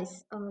happened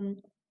twice.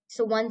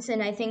 So once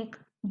in, I think,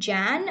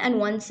 Jan and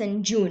once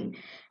in June.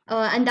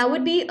 And that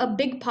would be a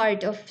big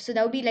part of, so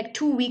that would be like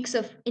 2 weeks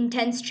of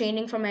intense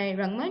training for my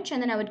Rangmanch,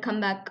 and then I would come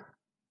back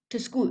to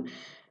school.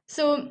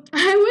 So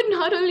I would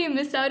not only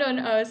miss out on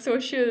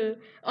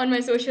on my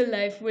social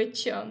life,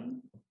 which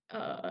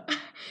uh,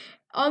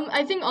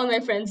 I think all my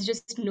friends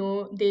just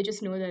know, they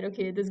just know that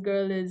okay, this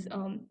girl is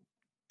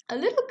a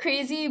little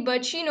crazy,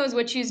 but she knows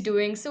what she's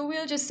doing. So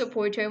we'll just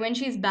support her. When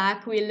she's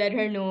back, we'll let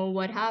her know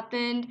what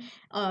happened,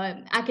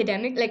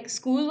 academic, like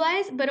school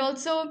wise, but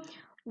also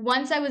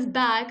once I was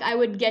back, I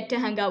would get to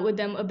hang out with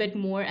them a bit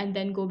more and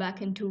then go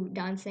back into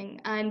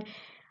dancing. And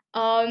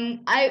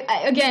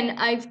I again,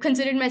 I've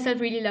considered myself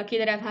really lucky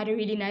that I've had a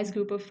really nice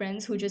group of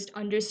friends who just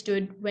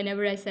understood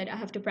whenever I said I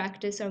have to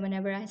practice or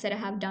whenever I said I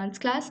have dance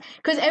class.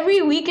 Because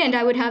every weekend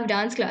I would have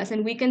dance class,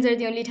 and weekends are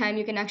the only time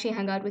you can actually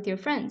hang out with your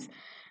friends.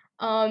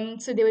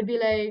 So they would be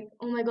like,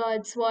 "Oh my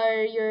God,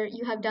 Swar,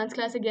 you have dance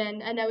class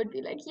again," and I would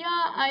be like,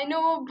 "Yeah, I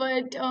know,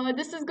 but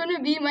this is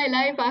gonna be my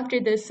life after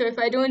this. So if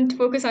I don't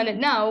focus on it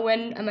now,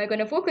 when am I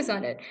gonna focus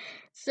on it?"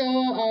 So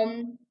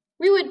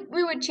we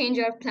would change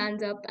our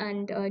plans up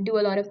and do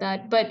a lot of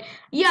that. But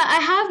yeah, I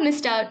have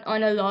missed out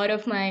on a lot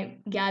of my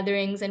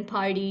gatherings and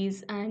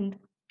parties, and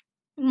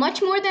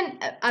much more than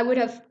I would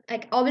have.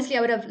 Like obviously,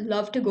 I would have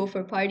loved to go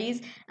for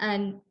parties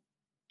and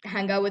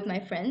hang out with my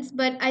friends,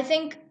 but I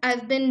think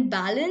I've been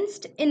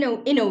balanced in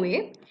a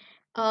way.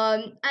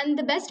 And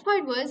the best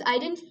part was I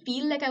didn't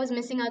feel like I was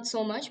missing out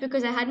so much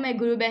because I had my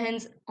guru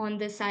behens on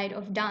this side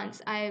of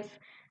dance. I've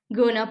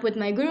grown up with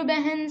my guru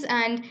behens,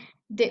 and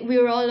we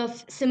were all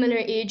of similar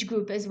age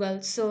group as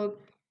well. So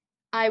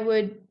I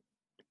would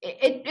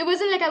it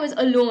wasn't like I was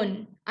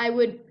alone. I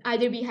would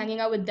either be hanging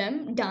out with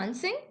them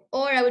dancing,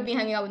 or I would be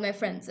hanging out with my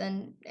friends,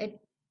 and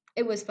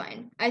it was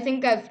fine. I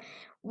think I've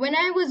when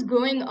I was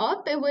growing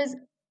up,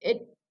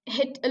 it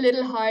hit a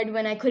little hard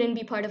when I couldn't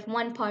be part of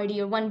one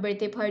party or one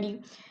birthday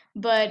party.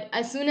 But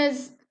as soon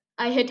as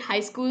I hit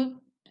high school,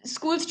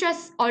 school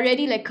stress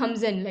already like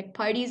comes in, like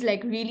parties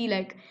like really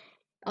like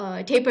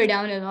taper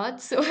down a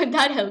lot. So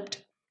that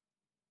helped.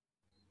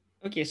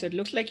 Okay, so it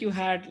looks like you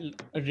had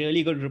a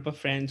really good group of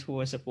friends who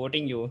were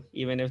supporting you,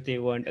 even if they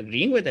weren't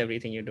agreeing with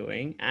everything you're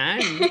doing.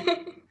 And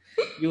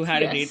you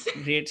had a Yes.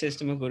 great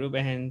system of Guru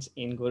Bahans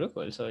in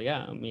Gurukul. So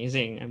yeah,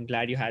 amazing. I'm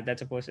glad you had that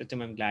support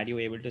system. I'm glad you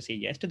were able to say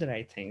yes to the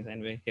right things.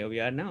 And here we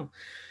are now.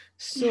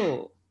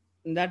 So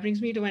that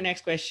brings me to my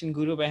next question,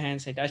 Guru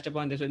Bahans. I touched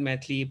upon this with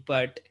Metli,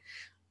 but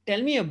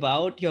tell me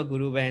about your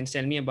Guru Bahans.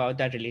 Tell me about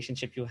that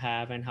relationship you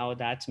have and how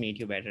that's made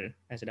you better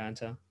as a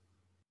dancer.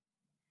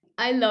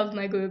 I love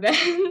my Guru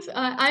Bahans.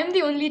 I'm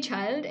the only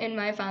child in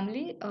my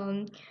family.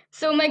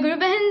 So my Guru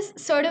Bahans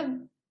sort of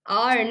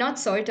are, not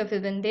sort of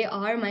even, they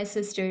are my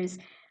sisters.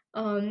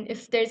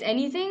 If there's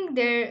anything,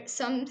 they're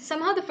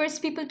somehow the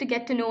first people to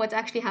get to know what's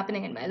actually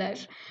happening in my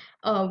life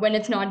when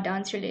it's not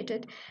dance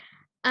related.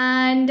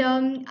 And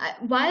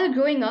while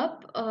growing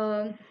up,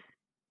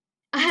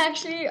 I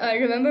actually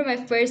remember my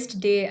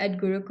first day at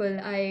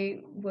Gurukul.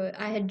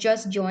 I had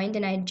just joined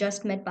and I had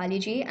just met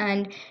Paliji,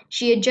 and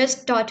she had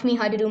just taught me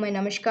how to do my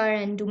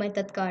namaskar and do my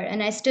tatkar.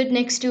 And I stood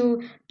next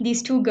to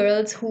these two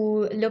girls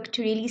who looked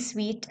really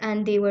sweet,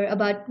 and they were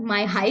about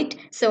my height,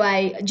 so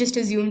I just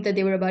assumed that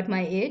they were about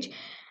my age.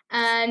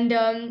 And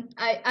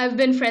I've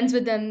been friends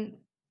with them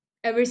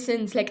ever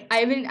since. Like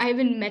I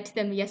even met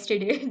them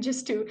yesterday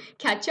just to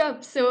catch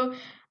up. So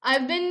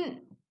I've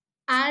been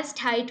as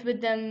tight with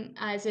them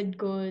as it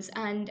goes,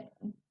 and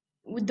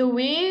the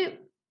way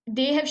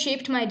they have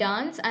shaped my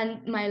dance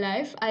and my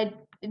life, I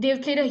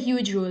they've played a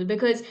huge role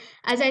because,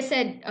 as I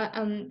said,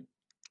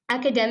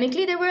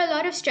 academically there were a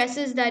lot of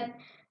stresses that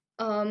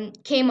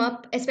came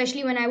up,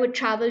 especially when I would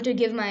travel to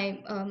give my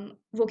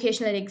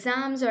vocational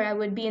exams, or I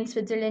would be in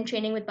Switzerland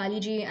training with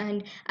Paliji,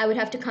 and I would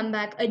have to come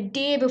back a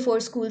day before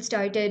school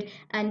started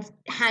and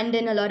hand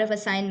in a lot of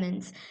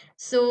assignments.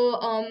 So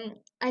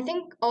I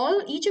think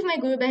each of my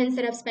Guru Bahins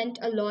that I've spent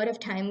a lot of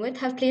time with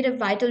have played a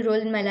vital role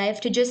in my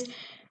life to just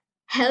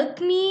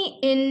help me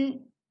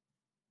in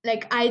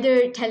like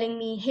either telling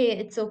me, hey,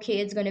 it's okay,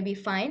 it's going to be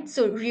fine,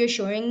 so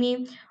reassuring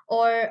me,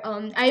 or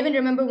I even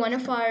remember one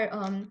of our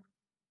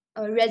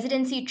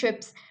residency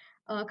trips,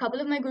 a couple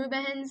of my guru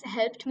bahens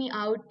helped me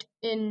out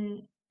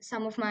in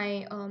some of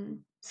my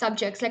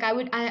subjects. Like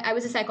I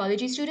was a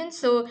psychology student,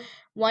 so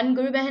one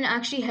guru bahen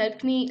actually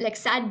helped me, like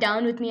sat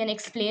down with me and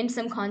explained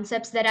some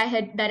concepts that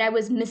I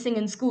was missing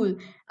in school,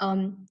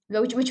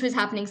 which was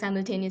happening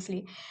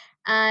simultaneously.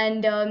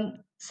 And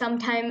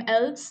sometime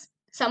else,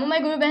 some of my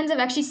guru bahens have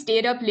actually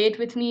stayed up late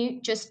with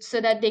me just so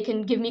that they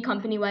can give me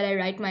company while I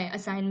write my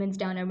assignments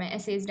down or my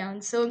essays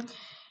down. So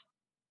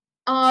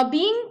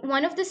being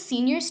one of the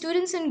senior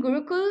students in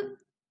Gurukul,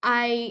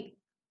 I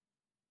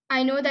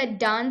I know that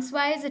dance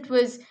wise it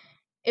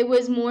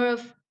was more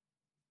of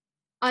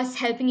us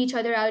helping each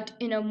other out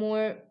in a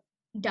more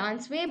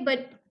dance way,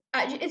 but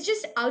it's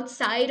just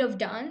outside of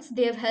dance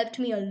they have helped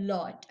me a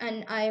lot,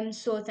 and I am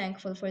so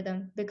thankful for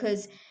them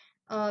because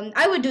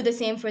I would do the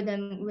same for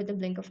them with a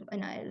blink of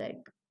an eye.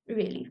 Like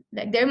really,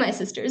 like they're my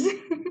sisters.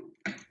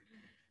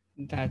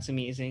 That's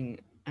amazing.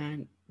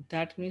 And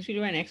that brings me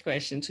to my next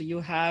question. So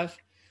you have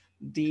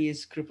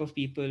these group of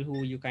people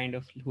who you kind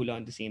of who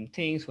learn the same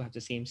things, who have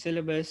the same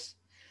syllabus.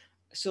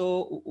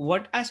 So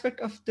what aspect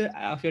of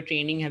your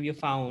training have you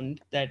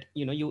found that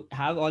you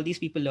have all these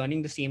people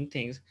learning the same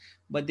things,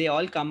 but they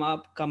all come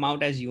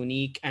out as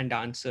unique and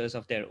dancers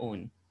of their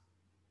own?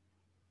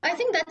 I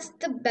think that's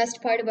the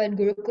best part about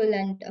Gurukul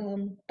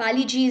and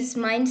Paliji's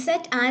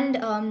mindset, and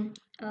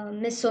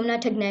Miss Somna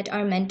Tagnet,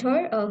 our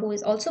mentor, who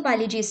is also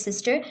Paliji's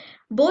sister.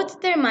 Both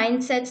their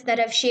mindsets that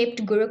have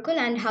shaped Gurukul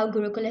and how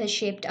Gurukul has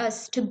shaped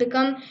us to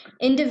become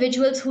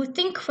individuals who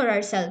think for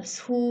ourselves,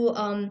 who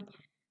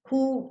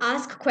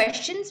ask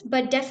questions,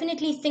 but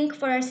definitely think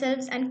for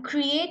ourselves and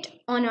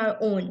create on our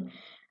own.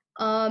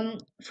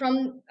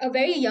 From a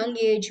very young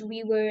age,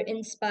 we were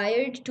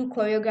inspired to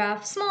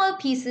choreograph small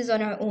pieces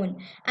on our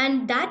own.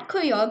 And that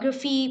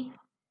choreography,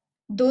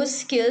 those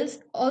skills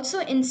also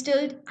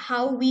instilled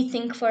how we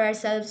think for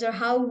ourselves or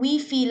how we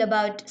feel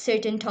about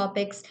certain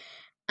topics.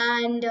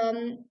 And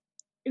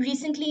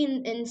recently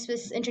in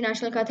Swiss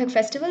International Kathak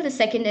Festival, the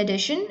second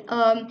edition,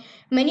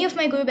 many of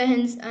my Guru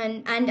Bahins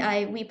and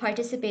I, we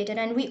participated,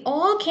 and we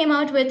all came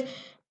out with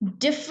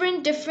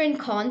different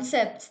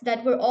concepts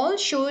that were all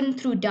shown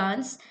through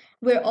dance.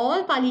 We're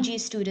all Paliji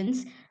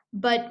students,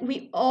 but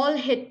we all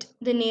hit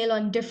the nail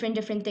on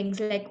different things.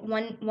 Like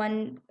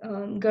one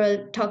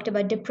girl talked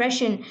about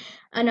depression,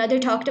 another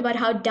talked about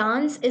how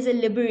dance is a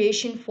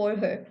liberation for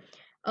her.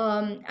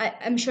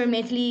 I'm sure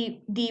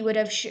Maithili D would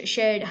have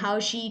shared how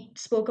she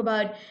spoke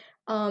about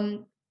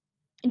um,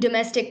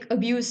 domestic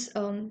abuse.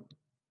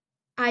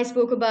 I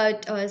spoke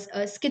about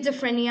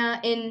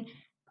schizophrenia in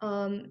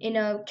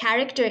a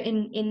character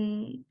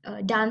in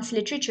dance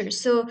literature.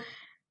 So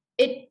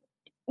it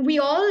we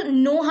all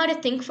know how to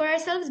think for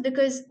ourselves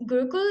because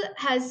Gurukul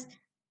has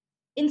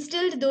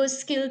instilled those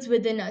skills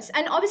within us,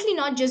 and obviously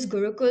not just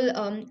Gurukul,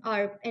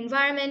 our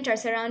environment, our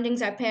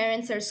surroundings, our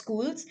parents, our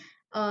schools.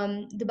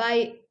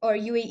 Dubai or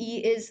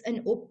UAE is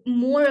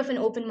more of an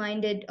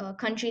open-minded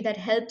country that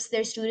helps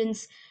their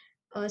students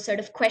sort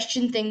of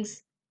question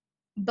things,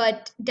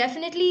 but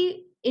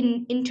definitely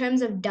in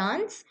terms of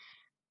dance,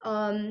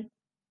 um,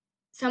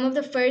 some of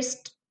the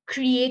first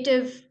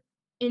creative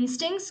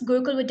instincts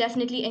Gurukul would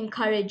definitely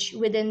encourage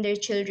within their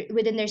children,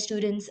 within their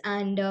students.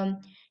 And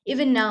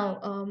even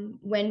now,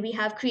 when we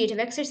have creative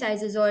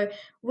exercises or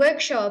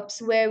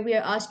workshops where we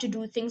are asked to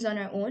do things on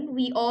our own,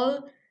 we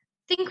all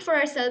think for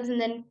ourselves and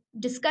then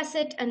discuss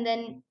it and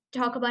then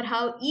talk about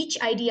how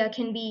each idea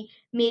can be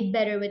made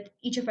better with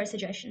each of our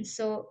suggestions.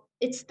 So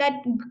it's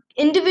that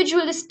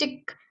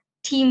individualistic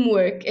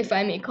teamwork, if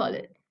I may call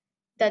it,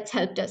 that's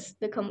helped us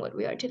become what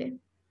we are today.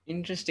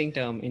 Interesting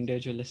term,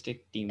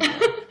 individualistic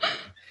teamwork.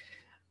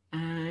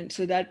 And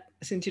so that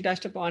since you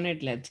touched upon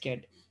it, let's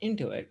get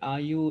into it.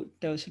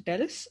 So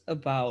tell us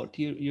about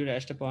you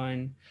touched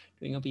upon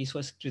doing a piece for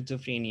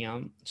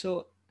schizophrenia.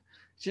 So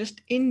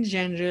just in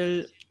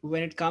general,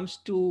 when it comes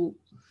to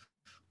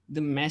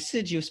the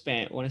message you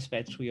want to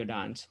spread through your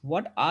dance,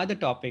 what are the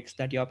topics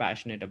that you're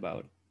passionate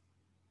about?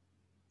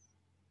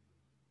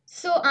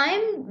 So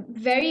I'm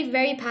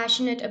very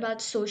passionate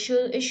about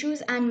social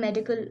issues and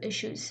medical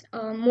issues.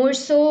 More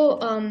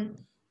so,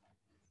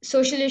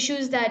 social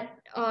issues that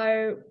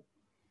are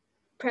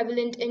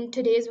prevalent in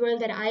today's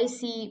world that I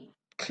see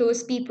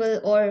close people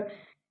or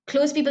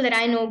close people that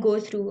I know go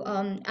through.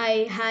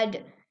 I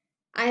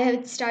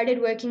had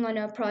started working on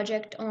a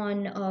project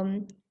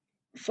on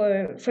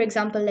for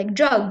example, like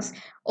drugs,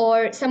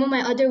 or some of my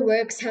other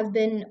works have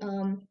been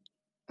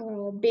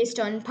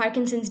based on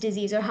Parkinson's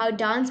disease, or how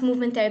dance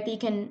movement therapy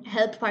can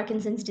help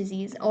Parkinson's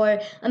disease, or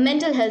a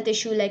mental health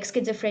issue like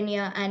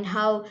schizophrenia, and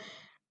how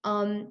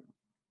um,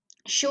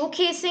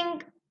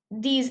 showcasing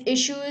these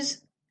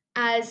issues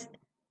as,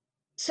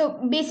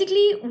 so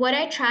basically what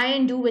I try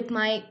and do with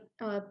my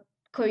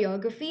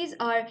choreographies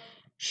are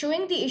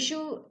showing the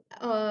issue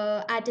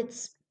at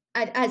its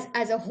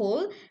as a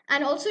whole,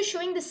 and also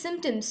showing the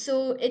symptoms.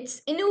 So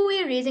it's in a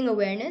way raising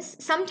awareness.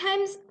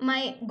 Sometimes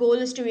my goal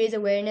is to raise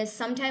awareness,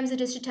 sometimes it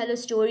is to tell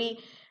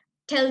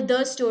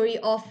the story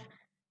of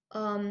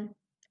um,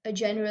 a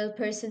general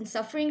person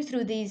suffering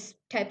through these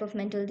type of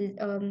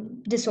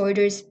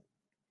disorders.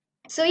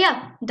 So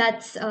yeah,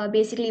 that's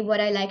basically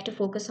what I like to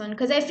focus on,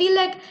 because I feel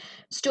like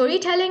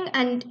storytelling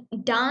and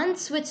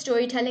dance with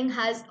storytelling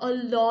has a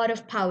lot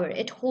of power.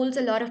 It holds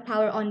a lot of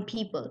power on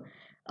people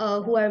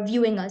who are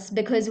viewing us,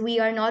 because we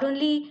are not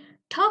only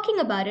talking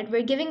about it,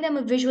 we're giving them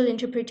a visual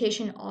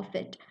interpretation of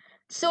it.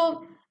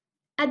 So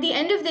at the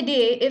end of the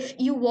day, if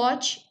you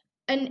watch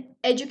an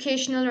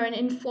educational or an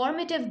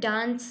informative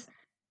dance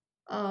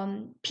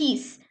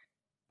piece,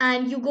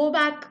 and you go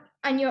back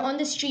and you're on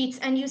the streets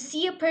and you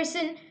see a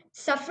person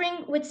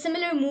suffering with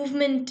similar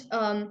movement,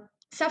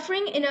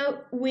 suffering in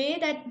a way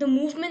that the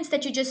movements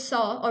that you just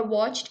saw or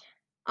watched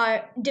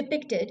are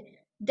depicted,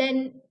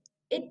 then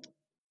it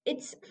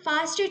it's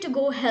faster to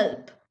go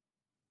help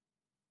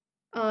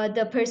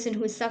the person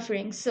who's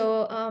suffering.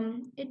 So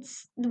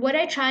it's what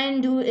I try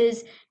and do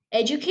is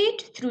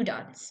educate through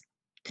dance,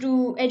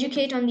 through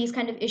educate on these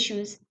kind of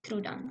issues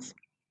through dance.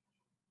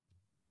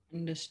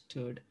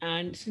 Understood.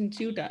 And since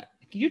can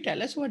you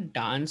tell us what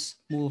dance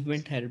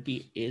movement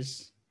therapy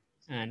is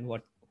and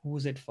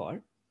who's it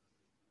for?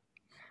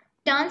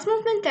 Dance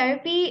movement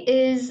therapy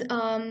is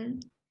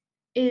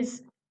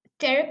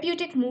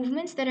therapeutic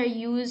movements that are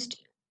used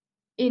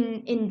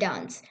in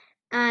dance.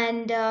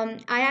 And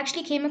I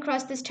actually came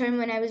across this term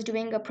when I was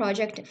doing a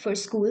project for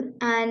school.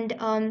 And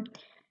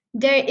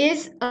there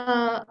is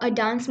a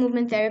dance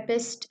movement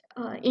therapist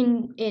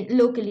in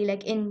locally,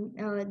 like in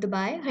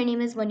Dubai. Her name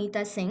is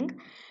Vanita Singh,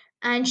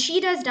 and she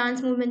does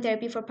dance movement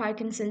therapy for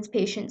Parkinson's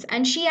patients.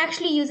 And she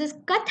actually uses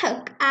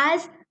Kathak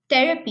as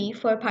therapy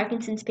for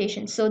Parkinson's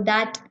patients. So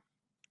that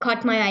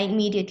caught my eye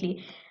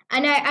immediately.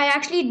 And I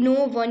actually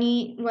know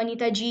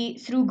Vanita ji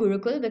through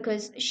Gurukul,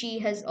 because she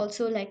has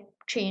also like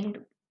trained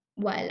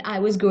while I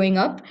was growing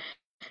up.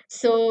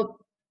 So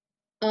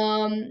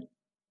um,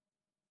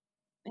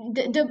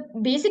 the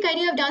basic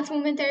idea of dance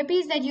movement therapy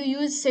is that you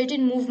use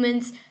certain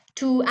movements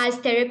to as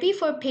therapy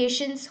for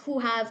patients who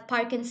have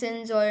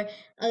Parkinson's or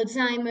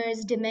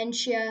Alzheimer's,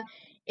 dementia.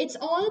 It's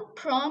all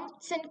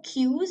prompts and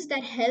cues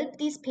that help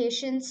these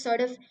patients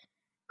sort of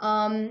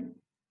um,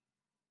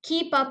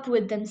 keep up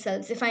with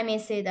themselves, if I may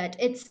say that.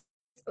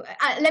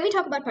 Let me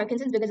talk about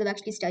Parkinson's because I've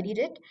actually studied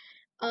it.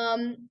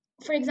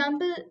 For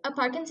example, a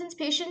Parkinson's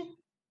patient,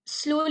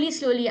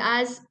 slowly,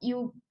 as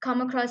you come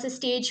across a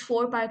stage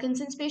 4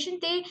 Parkinson's patient,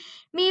 they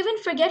may even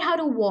forget how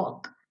to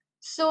walk.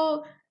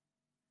 So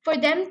for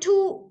them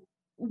to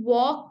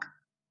walk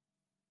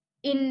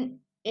in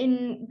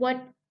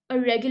what a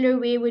regular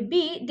way would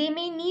be, they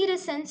may need a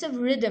sense of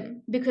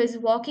rhythm, because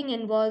walking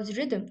involves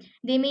rhythm.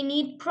 They may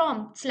need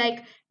prompts,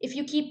 like if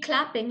you keep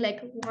clapping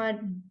like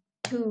 1,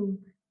 2,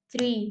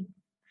 3,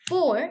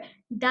 4,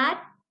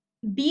 that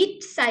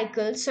beat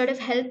cycle sort of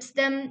helps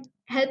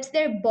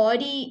their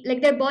body,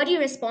 like their body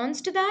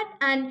responds to that,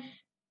 and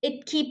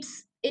it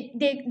keeps it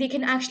they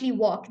can actually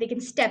walk, they can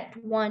step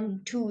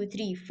 1, 2,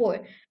 3,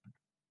 4.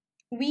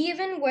 We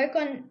even work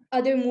on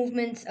other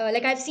movements,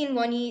 like I've seen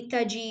Wani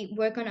Taji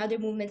work on other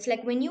movements,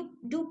 like when you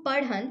do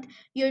Padhant,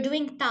 you're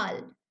doing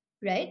Tal,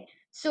 right?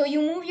 So you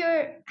move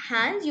your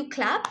hands, you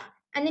clap,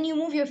 and then you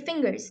move your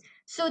fingers.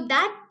 So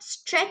that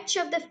stretch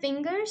of the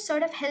fingers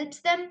sort of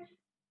helps them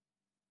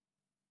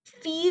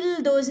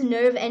feel those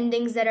nerve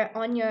endings that are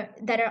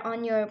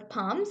on your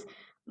palms,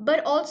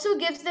 but also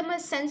gives them a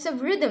sense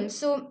of rhythm,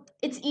 so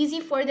it's easy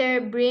for their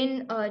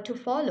brain to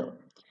follow.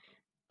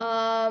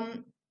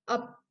 um,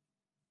 a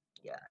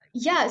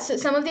Yeah, so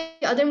some of the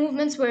other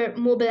movements were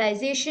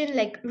mobilization,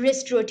 like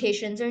wrist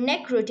rotations or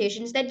neck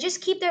rotations that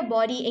just keep their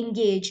body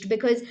engaged,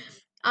 because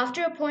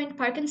after a point,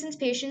 Parkinson's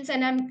patients,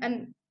 and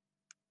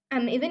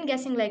I'm even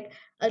guessing like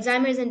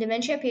Alzheimer's and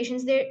dementia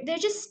patients, they're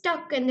just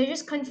stuck and they're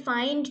just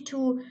confined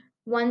to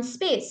one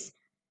space.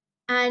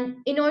 And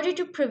in order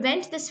to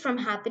prevent this from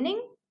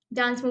happening,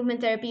 dance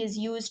movement therapy is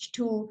used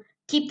to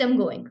keep them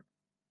going.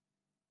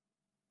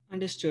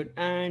 Understood.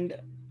 And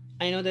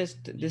I know this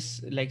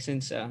like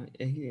since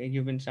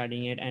you've been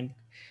studying it, and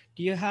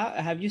do you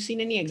have you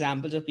seen any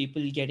examples of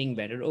people getting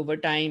better over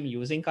time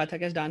using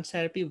Kathak as dance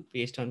therapy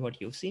based on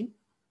what you've seen?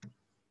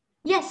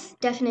 Yes,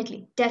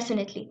 definitely,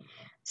 definitely.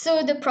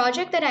 So the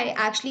project that I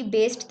actually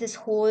based this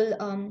whole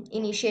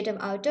initiative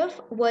out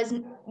of was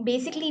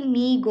basically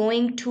me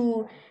going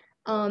to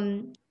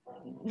um,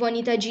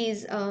 Vanita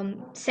ji's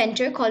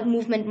center called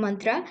Movement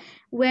Mantra,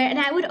 where and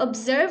I would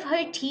observe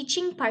her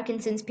teaching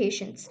Parkinson's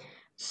patients.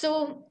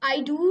 So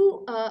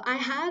I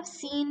have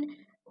seen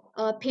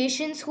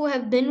patients who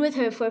have been with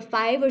her for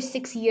 5 or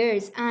 6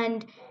 years,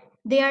 and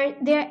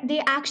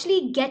they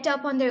actually get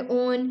up on their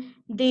own,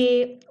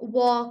 they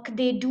walk,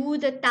 they do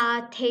the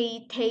ta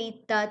thei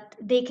thei tat,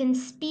 they can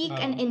speak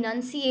and Wow.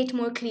 enunciate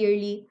more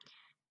clearly.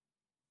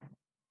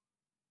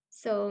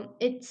 So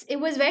it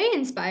was very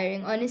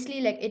inspiring, honestly.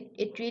 Like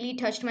it really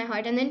touched my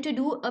heart, and then to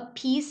do a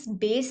piece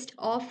based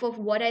off of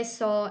what I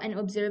saw and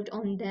observed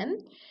on them,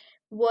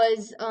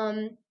 was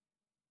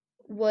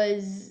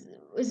was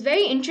was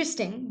very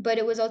interesting, but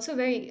it was also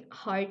very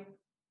hard,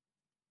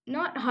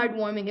 not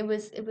heartwarming.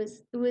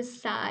 It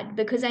was sad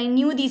because I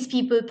knew these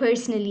people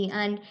personally,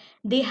 and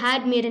they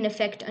had made an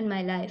effect on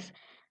my life,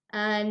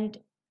 and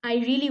I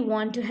really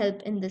want to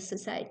help in this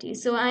society.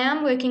 So I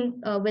am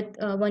working with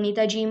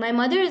Vanita ji. My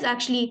mother is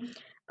actually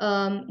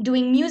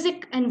doing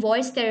music and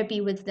voice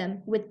therapy with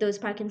them, with those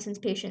Parkinson's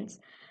patients.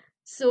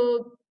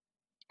 So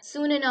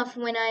soon enough,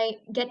 when I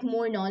get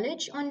more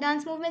knowledge on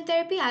dance movement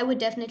therapy, I would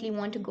definitely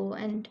want to go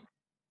and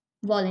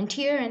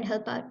volunteer and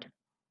help out.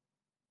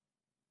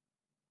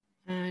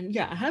 And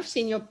yeah, I have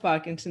seen your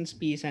Parkinson's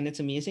piece, and it's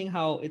amazing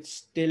how it's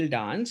still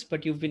dance,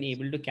 but you've been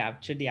able to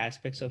capture the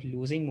aspects of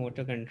losing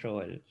motor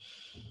control.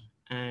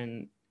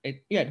 And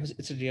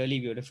it's a really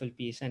beautiful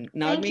piece. And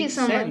now it Thank you makes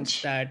so sense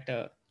much.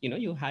 that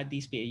you had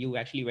you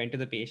actually went to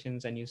the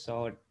patients and you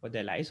saw what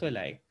their lives were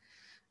like,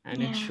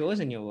 and it Yeah. shows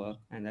in your work,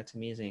 and that's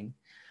amazing.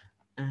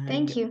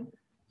 Thank And you.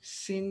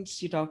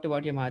 since you talked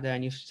about your mother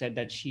and you said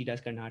that she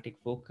does Carnatic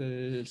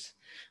vocals,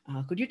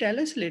 could you tell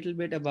us a little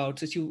bit about,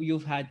 since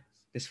you've had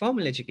this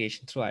formal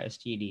education through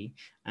ISTD,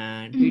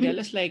 and could you tell Mhm.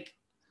 us like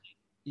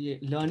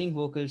learning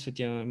vocals with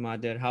your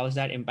mother, how has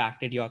that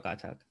impacted your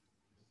Kathak?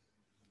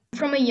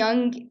 From a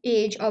young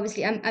age,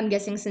 obviously, I'm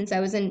guessing since I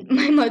was in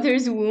my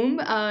mother's womb,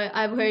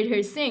 I've heard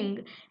her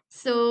sing.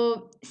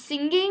 So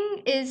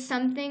singing is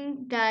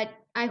something that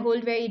I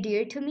hold very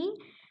dear to me,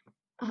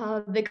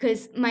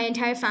 because my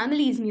entire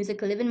family is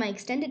musical. Even my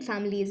extended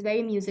family is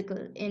very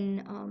musical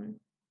in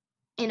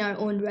our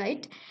own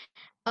right.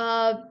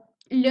 Uh,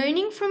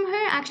 Learning from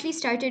her actually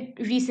started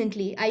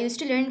recently. I used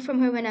to learn from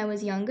her when I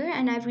was younger,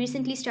 and I've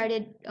recently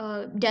started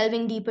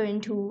delving deeper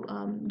into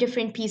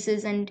different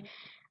pieces and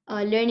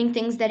learning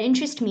things that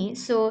interest me.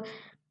 So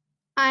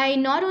I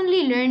not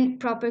only learn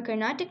proper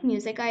Carnatic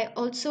music, I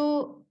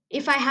also,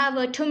 if I have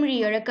a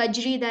tumri or a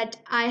kajri that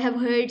I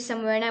have heard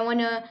somewhere and I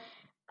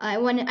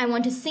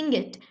want to sing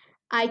it,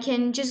 I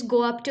can just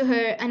go up to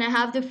her and I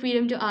have the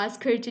freedom to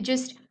ask her to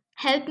just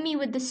help me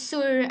with the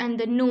sur and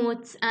the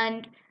notes,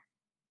 and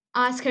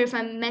ask her if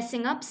I'm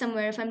messing up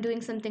somewhere, if I'm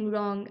doing something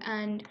wrong.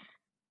 And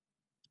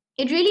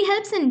it really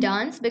helps in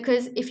dance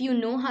because if you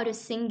know how to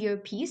sing your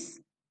piece,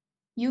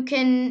 you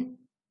can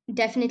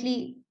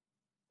definitely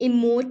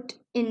emote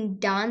in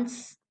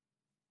dance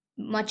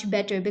much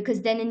better,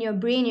 because then in your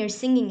brain you're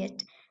singing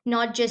it,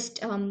 not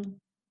just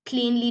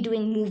plainly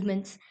doing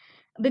movements,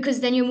 because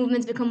then your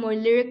movements become more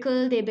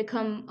lyrical, they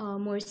become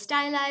more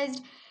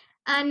stylized.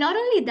 And not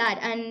only that,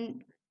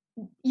 and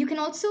you can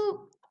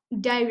also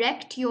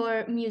direct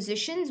your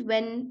musicians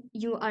when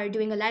you are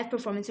doing a live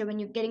performance or when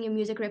you're getting your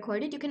music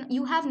recorded.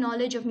 You have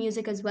knowledge of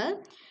music as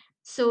well,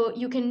 so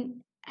you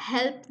can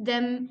help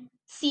them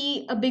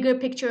see a bigger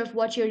picture of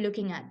what you're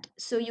looking at.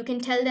 So you can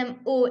tell them,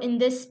 oh, in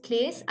this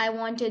place I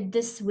want it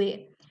this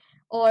way,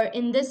 or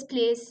in this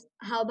place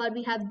how about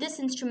we have this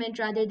instrument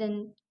rather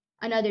than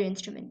another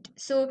instrument.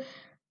 So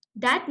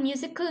that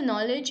musical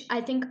knowledge,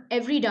 I think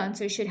every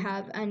dancer should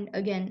have. And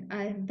again,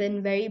 I've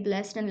been very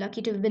blessed and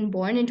lucky to have been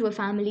born into a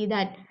family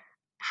that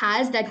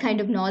has that kind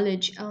of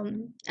knowledge.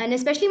 And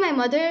especially my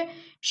mother,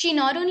 she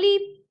not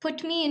only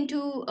put me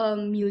into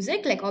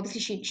music, like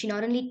obviously she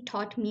not only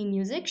taught me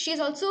music, she's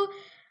also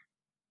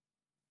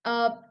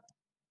uh,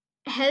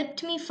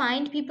 helped me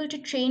find people to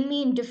train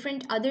me in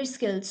different other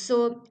skills.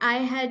 So I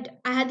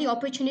had the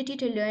opportunity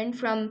to learn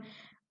from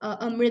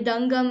a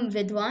mridangam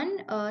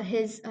vidwan.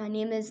 His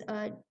name is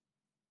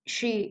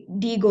Sri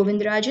D.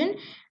 Govindarajan.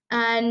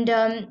 And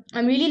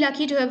I'm really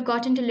lucky to have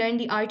gotten to learn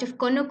the art of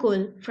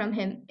konokol from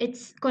him.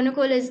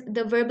 Konokol is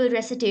the verbal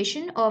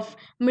recitation of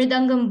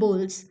mridangam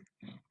bowls,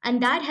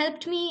 and that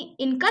helped me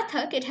in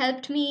Kathak. It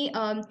helped me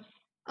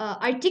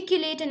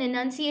articulate and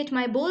enunciate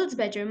my bowls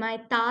better.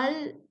 My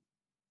tal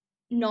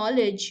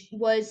knowledge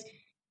was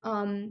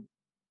um,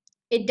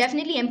 it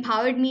definitely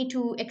empowered me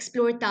to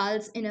explore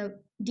tals in a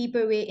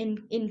deeper way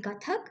in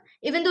Kathak.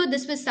 Even though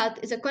this was South,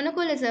 is a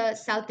konokol is a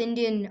South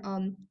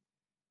Indian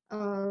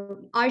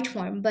art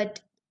form, but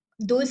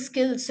those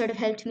skills sort of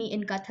helped me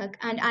in Kathak.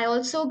 And I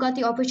also got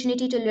the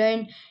opportunity to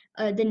learn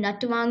the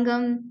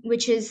Nattavangam,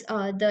 which is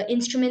the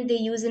instrument they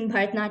use in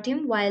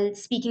Bharatanatyam while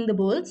speaking the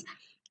bowls.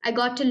 I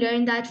got to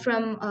learn that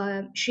from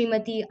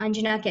Srimati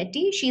Anjana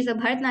Ketty. She's a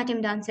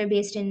Bharatanatyam dancer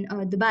based in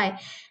Dubai.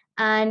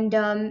 And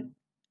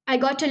I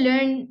got to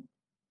learn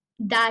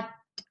that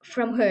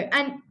from her.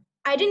 And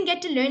I didn't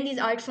get to learn these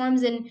art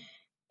forms in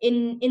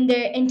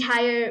their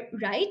entire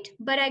right,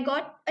 but I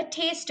got a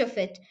taste of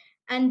it,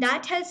 and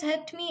that has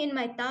helped me in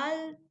my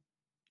tal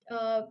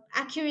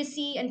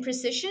accuracy and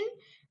precision.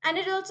 And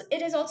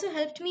it has also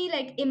helped me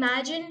like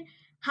imagine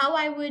how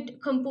I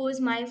would compose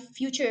my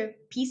future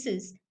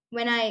pieces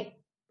when I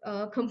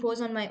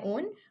compose on my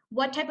own,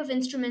 what type of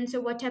instruments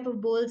or what type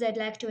of bowls I'd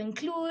like to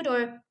include,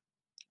 or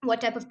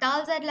what type of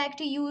tals I'd like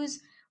to use,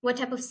 what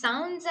type of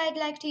sounds I'd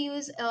like to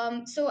use.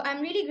 So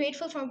I'm really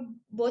grateful for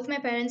both my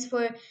parents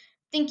for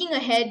thinking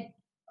ahead,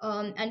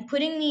 and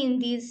putting me in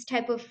these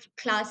type of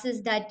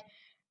classes that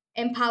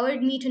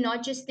empowered me to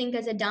not just think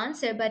as a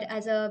dancer, but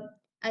as a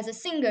as a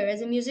singer,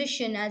 as a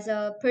musician, as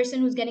a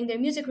person who's getting their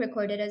music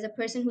recorded, as a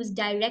person who's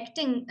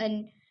directing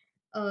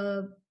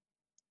uh,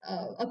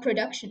 a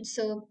production.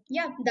 So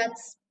yeah,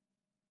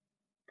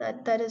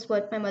 that is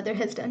what my mother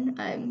has done.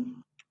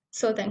 I'm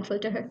so thankful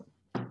to her.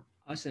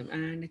 Awesome,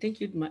 and I think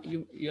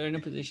you're in a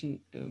position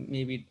to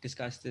maybe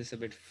discuss this a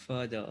bit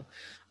further,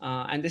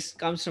 and this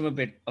comes from a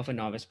bit of a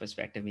novice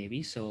perspective,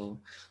 maybe. So,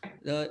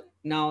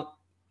 now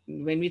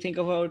when we think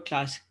about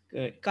classic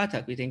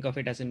Kathak, we think of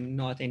it as a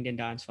North Indian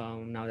dance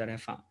form. Now that I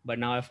found, but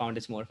now I found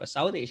it's more of a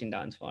South Asian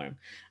dance form,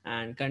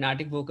 and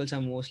Carnatic vocals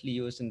are mostly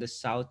used in the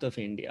south of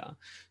India.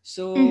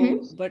 So,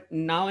 Mm-hmm. but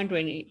now in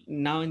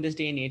this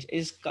day and age,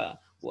 is Carnatic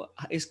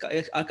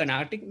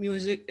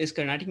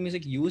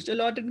music used a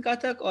lot in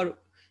Kathak, or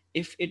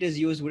if it is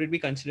used, would it be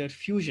considered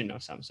fusion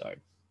of some sort?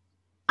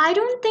 I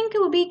don't think it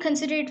would be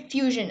considered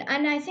fusion,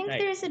 and I think Right.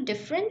 there is a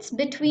difference Mm-hmm.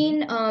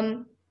 between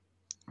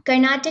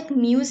Carnatic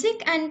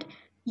music and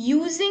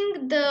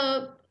using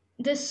the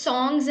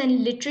songs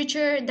and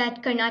literature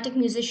that Carnatic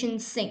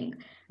musicians sing.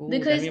 Oh, tell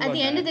Because me at about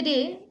the end of that. the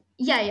day,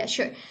 yeah, yeah,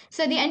 sure.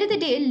 So at the end of the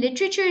day,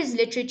 literature is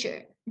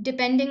literature.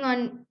 Depending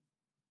on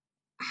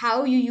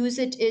how you use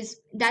it, is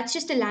that's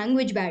just a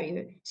language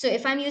barrier. So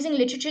if I'm using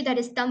literature that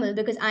is Tamil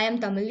because I am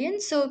Tamilian,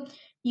 so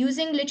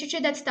using literature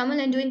that's Tamil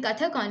and doing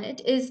Kathak on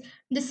it is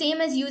the same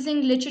as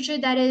using literature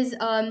that is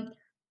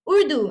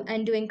Urdu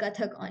and doing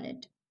Kathak on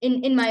it.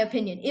 In my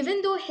opinion,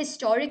 even though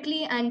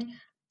historically and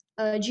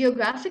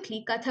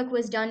geographically, Kathak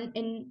was done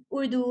in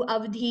Urdu,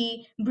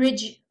 Avdhi,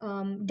 bridge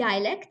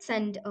dialects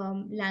and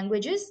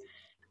languages.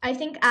 I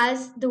think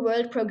as the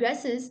world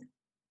progresses,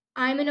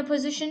 I'm in a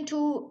position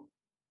to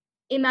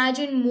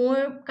imagine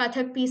more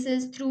Kathak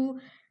pieces through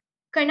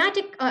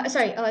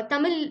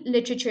Tamil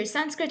literature,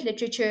 Sanskrit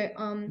literature,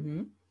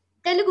 Mm-hmm.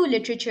 Telugu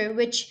literature,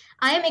 which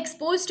I am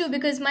exposed to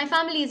because my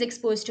family is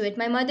exposed to it.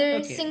 My mother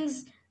Okay.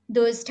 sings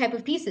those type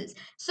of pieces.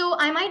 So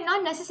I might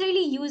not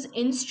necessarily use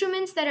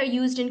instruments that are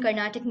used in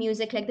Carnatic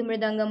music like the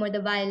mridangam or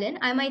the violin.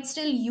 I might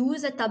still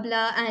use a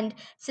tabla and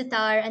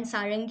sitar and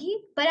sarangi,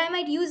 but I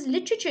might use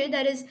literature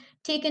that is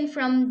taken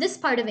from this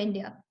part of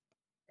India,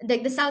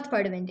 like the south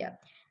part of India.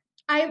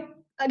 I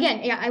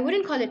again, yeah, I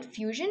wouldn't call it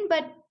fusion,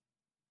 but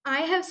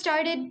I have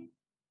started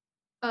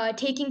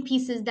taking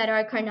pieces that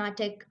are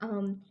Carnatic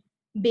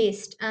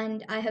based,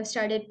 and I have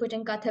started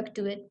putting Kathak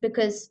to it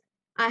because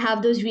I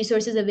have those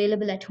resources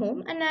available at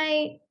home, and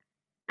I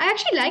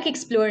actually like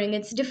exploring.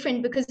 It's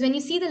different because when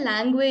you see the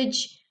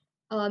language,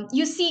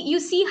 you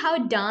see how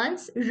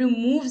dance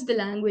removes the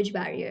language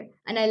barrier,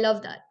 and I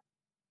love that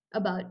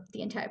about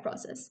the entire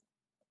process.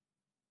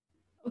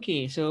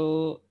 Okay.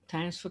 So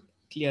thanks for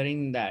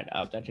clearing that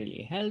up. That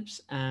really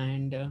helps.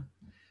 And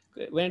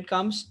when it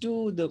comes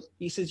to the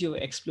pieces you've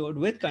explored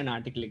with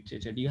Carnatic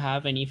literature, do you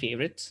have any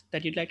favorites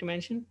that you'd like to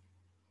mention?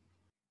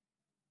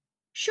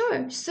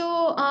 Sure.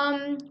 So,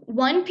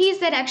 one piece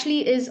that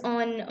actually is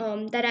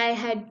on that I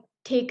had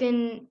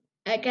taken,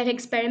 like, I had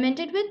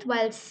experimented with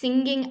while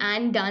singing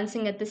and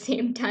dancing at the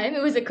same time.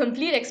 It was a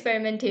complete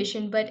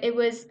experimentation, but it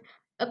was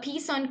a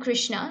piece on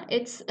Krishna.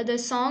 It's the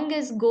song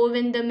is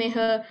Govinda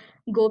Meha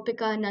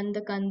Gopika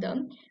Nanda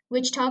Kandam,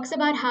 which talks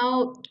about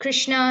how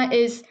Krishna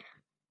is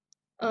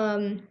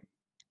um,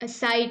 a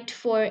sight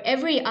for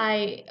every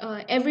eye.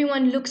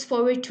 Everyone looks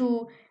forward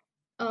to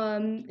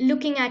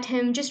looking at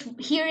him, just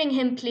hearing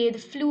him play the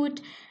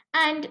flute.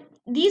 And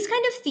these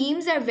kind of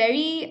themes are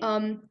very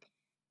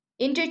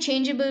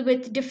interchangeable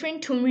with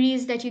different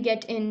tumris that you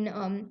get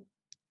in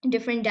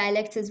different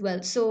dialects as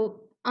well.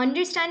 So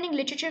understanding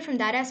literature from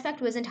that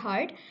aspect wasn't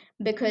hard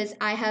because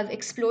I have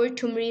explored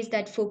tumris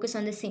that focus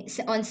on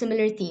the on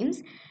similar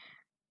themes.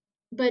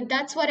 But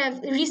that's what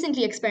I've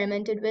recently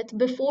experimented with.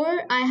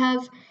 Before, I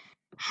have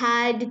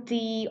had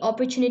the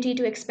opportunity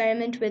to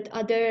experiment with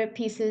other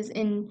pieces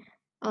in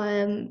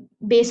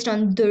based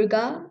on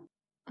Durga,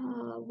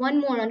 one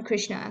more on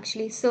Krishna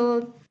actually.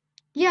 So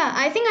yeah,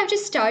 I think I've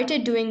just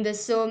started doing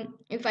this. So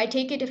if I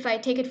take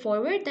it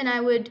forward, then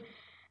I would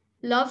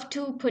love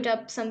to put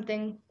up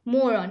something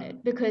more on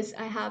it because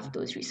I have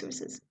those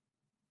resources.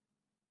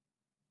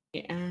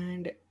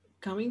 And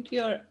coming to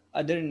your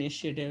other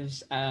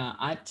initiatives,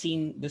 I've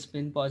seen the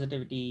spin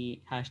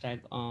positivity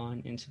hashtag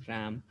on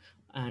Instagram,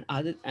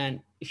 and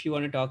if you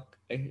want to talk,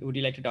 would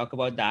you like to talk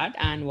about that?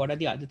 And what are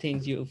the other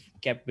things you've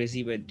kept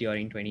busy with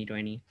during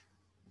 2020?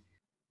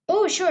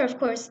 Oh, sure, of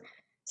course.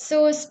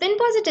 So spin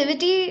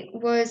positivity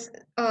was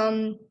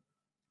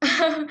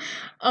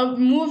a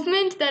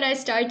movement that I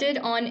started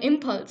on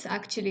impulse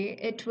actually.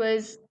 It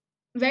was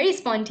very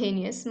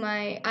spontaneous.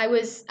 I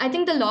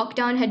think the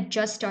lockdown had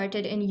just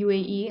started in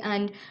UAE,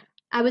 and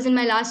I was in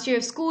my last year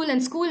of school,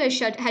 and school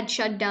had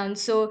shut down.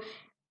 So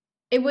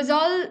it was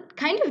all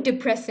kind of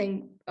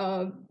depressing.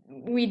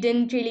 We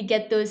didn't really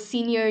get those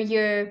senior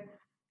year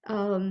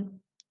um,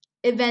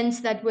 events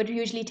that would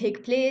usually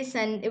take place,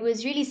 and it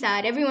was really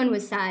sad. Everyone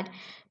was sad.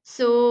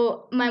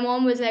 So my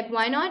mom was like,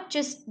 why not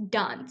just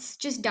dance?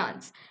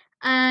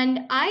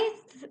 And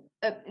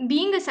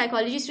being a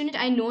psychology student,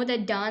 I know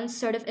that dance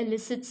sort of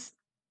elicits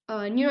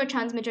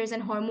neurotransmitters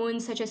and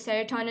hormones such as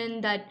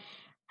serotonin that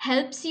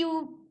helps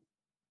you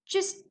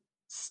just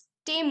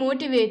stay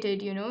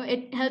motivated,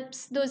 it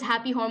helps those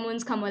happy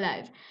hormones come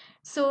alive.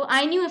 So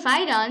I knew if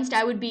I danced,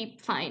 I would be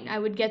fine. I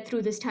would get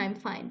through this time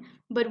fine.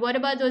 But what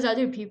about those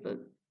other people?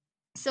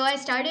 So I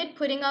started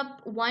putting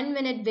up 1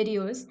 minute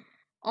videos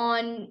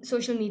on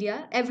social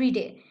media every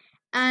day.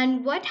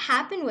 And what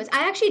happened was,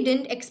 I actually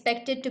didn't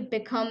expect it to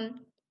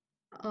become,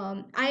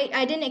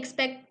 I didn't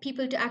expect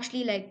people to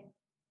actually like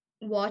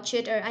watch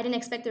it, or I didn't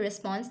expect the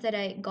response that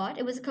I got.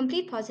 It was a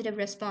complete positive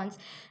response.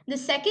 The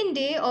second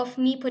day of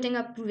me putting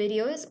up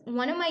videos,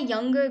 one of my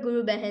younger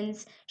Guru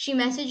Behens, she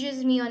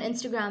messages me on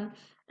Instagram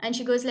and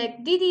she goes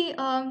like, Didi,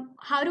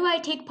 how do I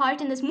take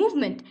part in this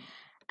movement?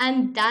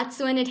 And that's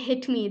when it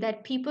hit me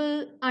that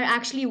people are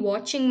actually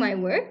watching my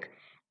work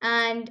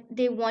and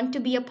they want to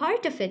be a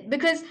part of it.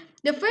 Because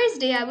the first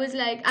day I was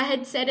like, I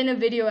had said in a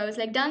video, I was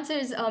like,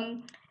 dancers,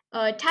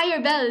 tie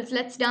your bells,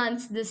 let's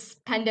dance this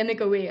pandemic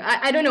away.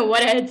 I don't know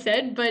what I had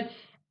said, but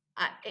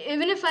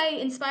even if I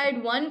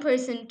inspired one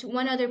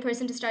other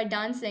person to start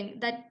dancing,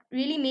 that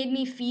really made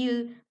me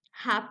feel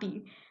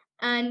happy.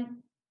 And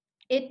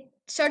it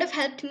sort of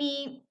helped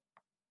me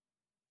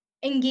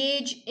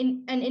engage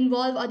in and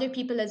involve other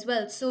people as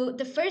well. So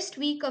the first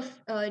week of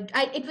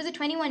it was a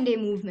 21-day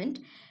movement.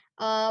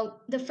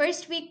 The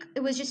first week it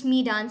was just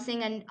me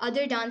dancing, and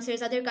other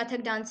dancers, other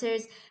Kathak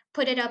dancers,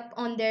 put up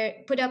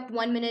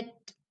 1 minute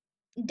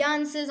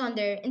dances on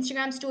their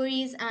Instagram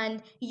stories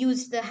and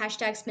used the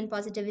hashtag spin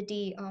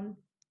positivity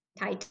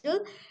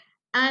title.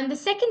 And the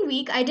second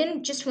week, I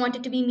didn't just want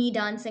it to be me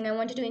dancing. I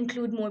wanted to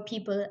include more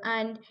people.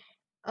 And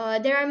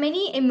there are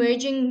many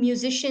emerging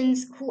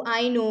musicians who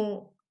I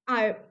know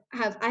I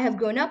have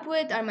grown up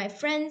with, are my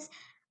friends.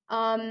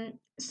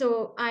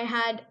 So I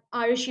had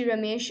Arushi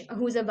Ramesh,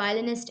 who's a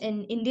violinist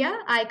in India.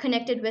 I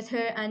connected with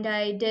her and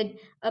I did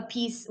a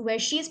piece where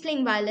she's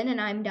playing violin and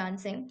I'm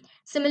dancing.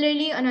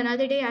 Similarly, on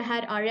another day, I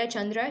had Arya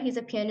Chandra. He's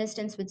a pianist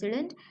in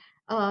Switzerland.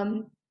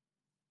 Um,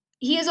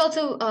 he is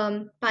also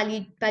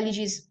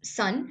Paliji's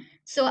son.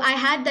 So I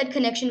had that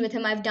connection with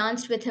him. I've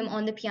danced with him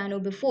on the piano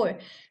before.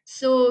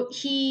 So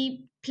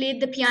he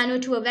played the piano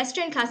to a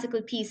Western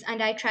classical piece,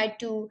 and I tried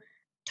to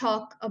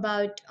talk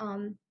about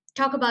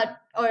talk about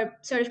or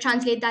sort of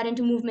translate that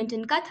into movement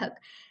in Kathak.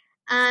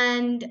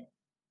 And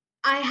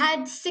I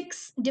had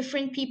six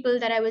different people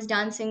that I was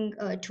dancing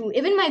to.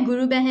 Even my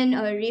Guru Behan,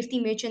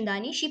 Refti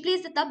Mirchandani, she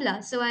plays the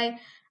tabla. So I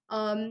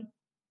um,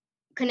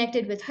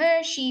 connected with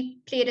her.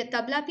 She played a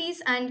tabla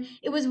piece, and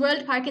it was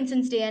World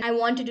Parkinson's Day, and I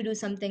wanted to do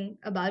something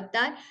about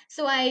that.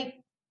 So I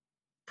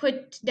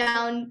put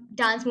down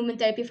dance movement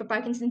therapy for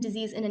Parkinson's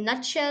disease in a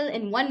nutshell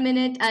in 1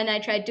 minute, and I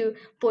tried to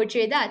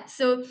portray that.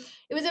 So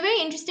it was a very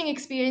interesting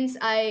experience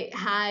I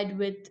had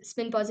with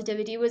spin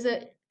positivity. It was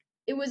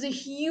a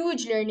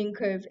huge learning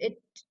curve.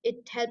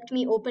 It helped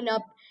me open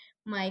up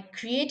my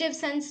creative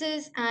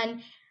senses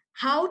and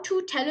how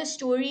to tell a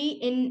story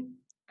in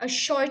a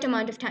short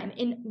amount of time.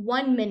 In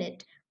 1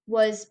 minute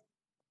was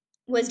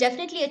was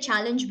definitely a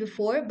challenge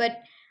before,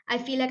 but I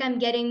feel like I'm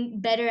getting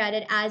better at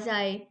it as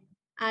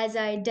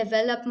I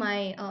develop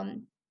my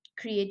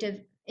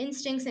creative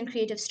instincts and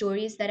creative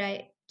stories that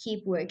I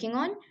keep working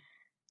on.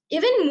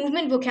 Even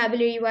movement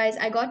vocabulary wise,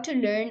 I got to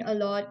learn a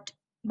lot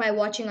by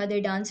watching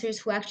other dancers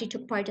who actually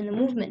took part in the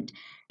movement.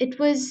 It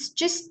was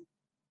just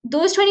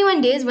those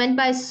 21 days went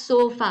by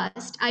so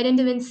fast. I didn't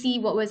even see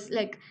what was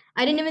like,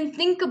 I didn't even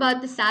think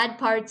about the sad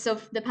parts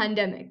of the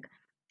pandemic.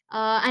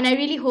 And I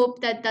really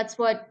hope that that's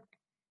what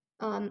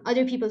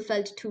other people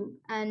felt too.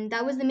 And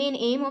that was the main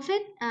aim of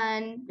it.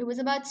 And it was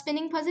about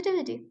spinning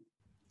positivity.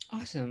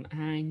 Awesome.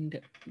 And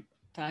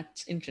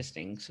that's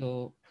interesting.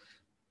 So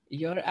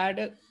you're at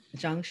a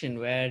junction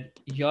where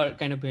you're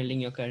kind of building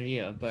your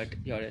career, but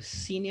you're a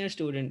senior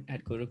student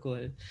at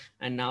Gurukul.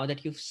 And now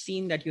that you've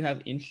seen that you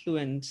have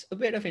influence, a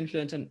bit of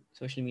influence on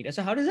social media.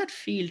 So how does that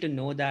feel to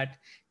know that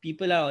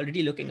people are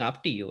already looking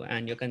up to you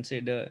and you're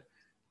considered,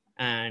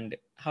 and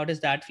how does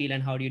that feel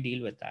and how do you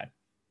deal with that?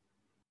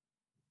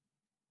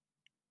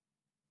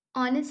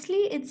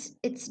 Honestly,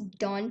 it's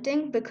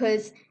daunting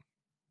because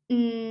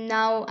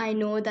now I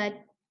know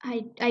that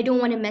I don't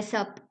want to mess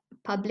up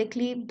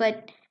publicly,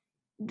 but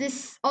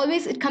this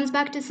always it comes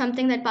back to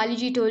something that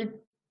Paliji told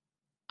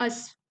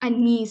us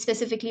and me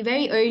specifically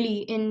very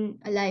early in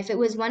life. It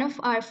was one of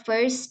our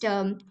first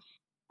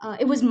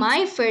it was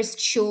my first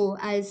show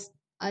as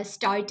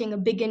starting a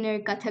beginner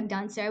Kathak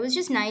dancer. I was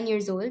just 9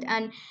 years old,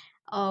 and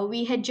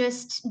we had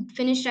just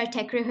finished our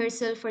tech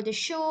rehearsal for the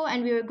show,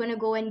 and we were going to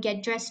go and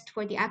get dressed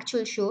for the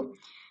actual show.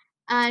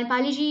 And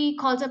Paliji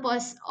calls up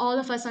us, all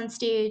of us on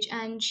stage,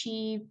 and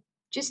she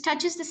just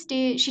touches the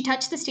stage. She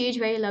touched the stage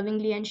very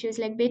lovingly, and she was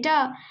like,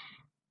 "Beta,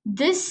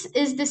 this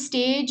is the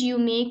stage you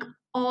make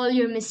all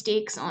your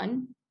mistakes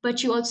on,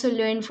 but you also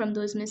learn from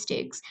those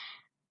mistakes."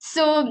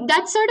 So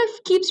that sort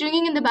of keeps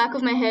ringing in the back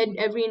of my head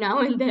every now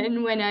and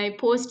then when I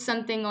post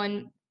something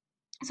on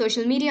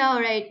social media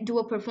or I do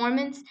a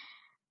performance.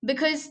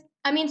 Because,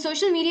 I mean,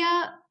 social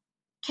media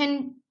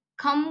can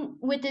come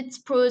with its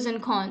pros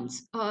and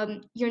cons.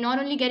 You're not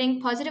only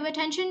getting positive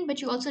attention, but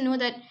you also know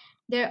that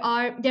there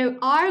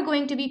are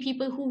going to be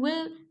people who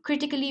will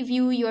critically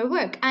view your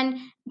work, and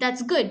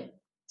that's good.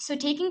 So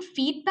taking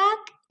feedback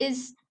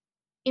is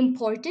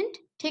important.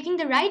 Taking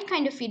the right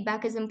kind of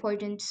feedback is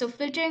important. So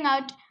filtering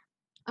out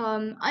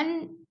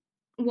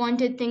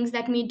unwanted things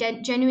that may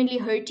genuinely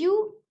hurt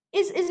you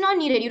is not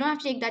needed. You don't have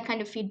to take that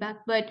kind of feedback,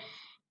 but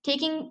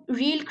taking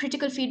real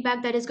critical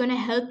feedback that is going to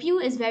help you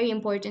is very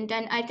important.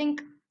 And I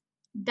think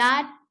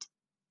that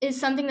is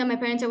something that my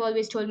parents have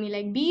always told me,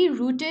 like, be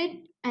rooted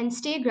and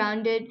stay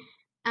grounded,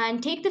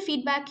 and take the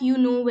feedback you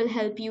know will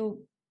help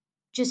you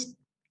just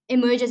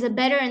emerge as a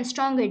better and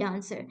stronger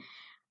dancer.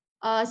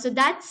 So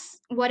that's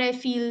what I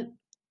feel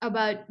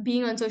about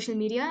being on social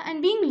media.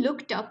 And being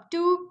looked up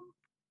to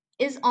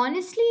is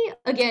honestly,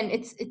 again,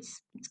 it's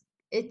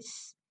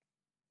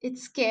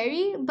it's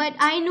scary, but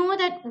I know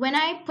that when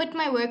I put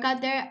my work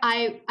out there,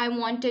 I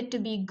want it to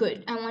be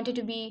good. I want it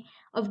to be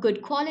of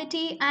good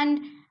quality, and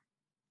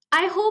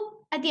I hope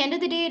at the end of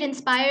the day it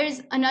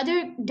inspires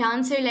another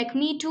dancer like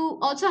me to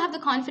also have the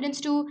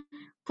confidence to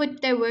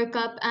put their work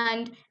up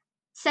and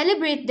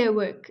celebrate their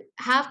work,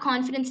 have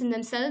confidence in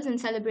themselves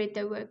and celebrate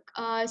their work.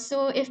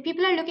 So if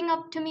people are looking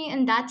up to me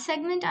in that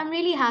segment, I'm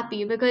really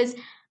happy, because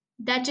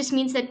that just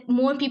means that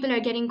more people are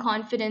getting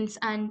confidence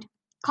and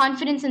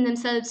confidence in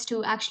themselves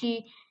to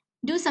actually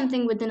do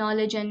something with the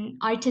knowledge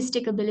and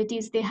artistic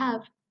abilities they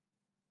have.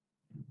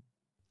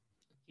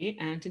 Okay,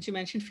 and since you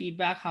mentioned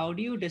feedback, how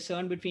do you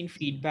discern between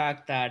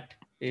feedback that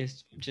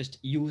is just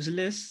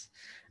useless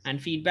and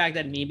feedback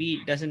that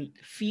maybe doesn't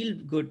feel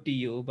good to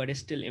you but is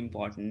still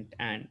important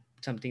and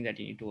something that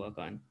you need to work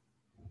on?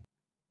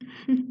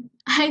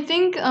 I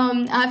think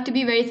I have to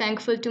be very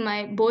thankful to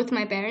my both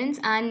my parents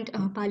and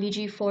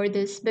Paliji for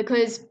this,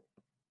 because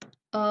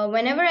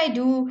whenever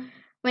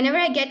whenever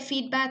I get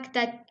feedback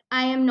that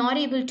I am not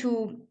able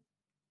to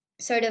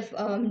sort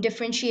of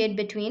differentiate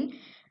between,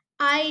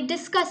 I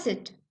discuss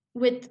it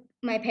with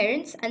my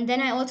parents, and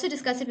then I also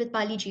discuss it with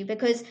Paliji,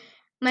 because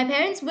my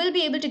parents will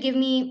be able to give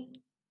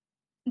me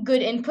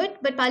good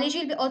input, but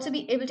Paliji will also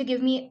be able to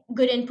give me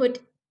good input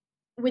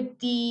with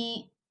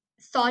the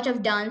thought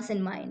of dance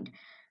in mind.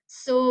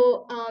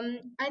 So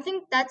I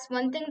think that's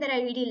one thing that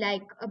I really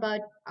like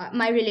about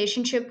my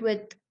relationship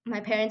with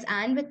my parents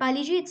and with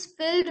Paliji. It's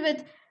filled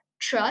with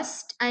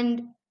trust,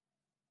 and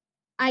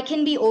I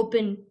can be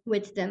open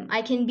with them.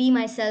 I can be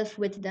myself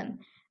with them.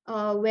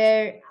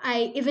 Where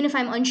I, even if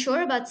I'm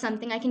unsure about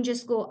something, I can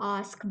just go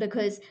ask,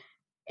 because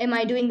am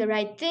I doing the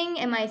right thing?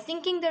 Am I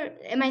thinking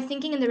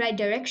in the right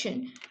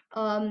direction?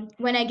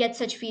 When I get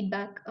such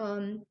feedback,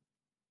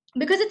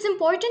 because it's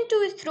important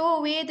to throw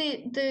away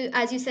the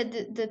as you said,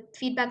 the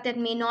feedback that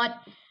may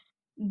not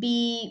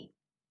be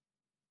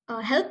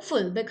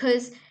helpful,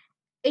 because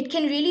it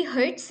can really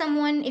hurt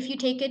someone if you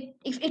take it,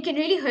 if it can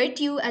really hurt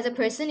you as a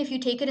person if you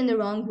take it in the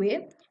wrong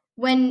way,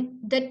 when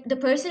the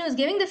person who's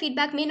giving the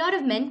feedback may not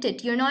have meant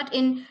it. You're not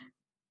in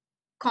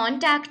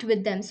contact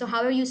with them, so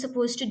how are you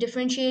supposed to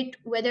differentiate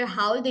whether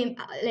how they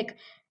like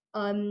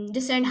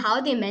discern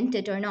how they meant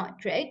it or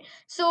not, right?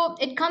 So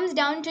it comes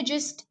down to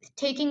just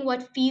taking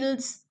what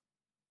feels,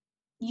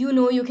 you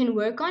know, you can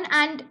work on,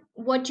 and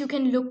what you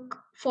can look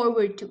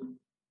forward to.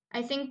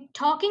 I think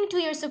talking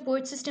to your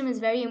support system is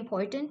very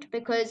important,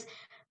 because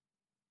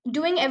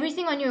doing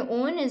everything on your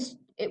own is,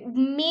 it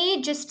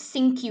may just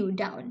sink you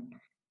down.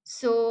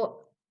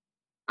 So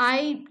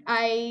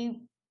I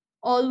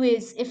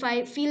always, if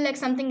I feel like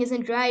something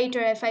isn't right,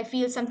 or if I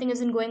feel something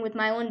isn't going with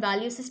my own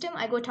value system,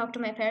 I go talk to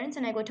my parents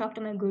and I go talk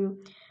to my guru,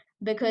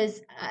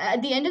 because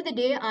at the end of the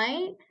day,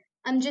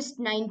 I'm just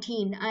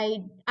 19.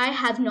 I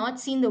have not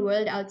seen the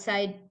world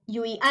outside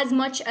UE as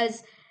much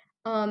as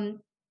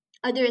um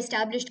other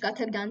established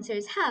Kathak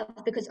dancers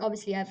have, because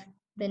obviously I've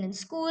been in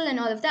school and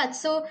all of that.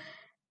 So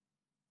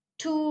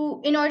to,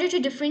 in order to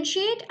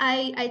differentiate,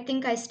 I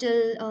think I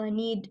still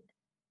need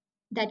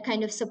that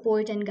kind of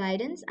support and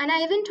guidance. And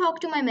I even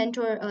talked to my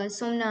mentor,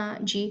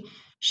 Somna ji.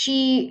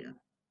 She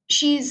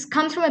she's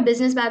comes from a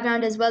business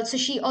background as well, so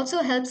she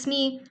also helps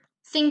me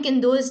think in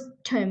those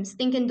terms,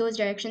 think in those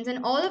directions.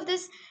 And all of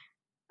this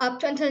up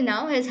to until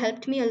now has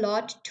helped me a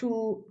lot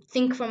to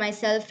think for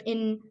myself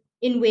in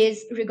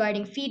ways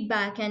regarding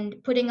feedback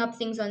and putting up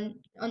things on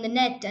the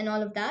net and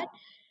all of that.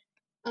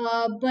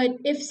 But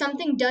if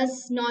something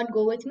does not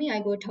go with me,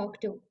 I go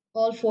talk to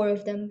all four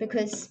of them,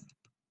 because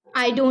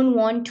I don't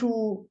want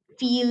to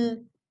feel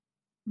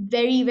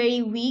very,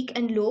 very weak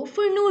and low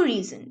for no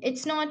reason.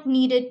 It's not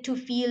needed to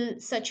feel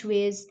such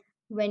ways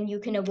when you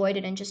can avoid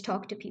it and just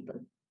talk to people.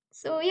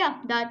 So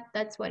yeah,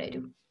 that's what I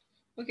do.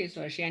 Okay,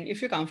 so Arshi, and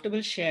if you're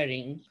comfortable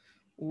sharing,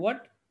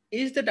 what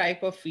is the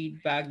type of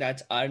feedback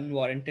that's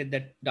unwarranted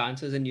that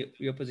dancers in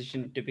your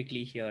position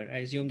typically hear? I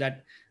assume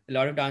that a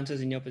lot of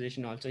dancers in your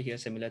position also hear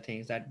similar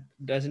things that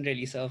doesn't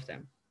really serve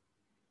them.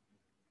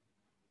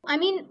 I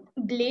mean,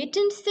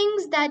 blatant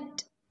things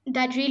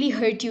that really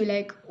hurt you,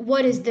 like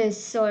what is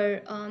this,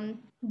 or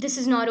this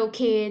is not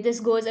okay, this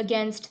goes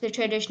against the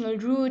traditional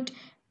route.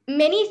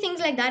 Many things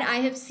like that I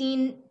have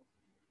seen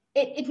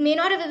it may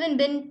not have even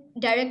been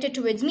directed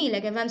towards me.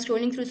 Like if I'm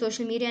scrolling through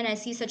social media and I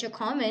see such a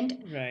comment,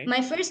 Right.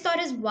 my first thought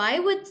is, why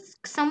would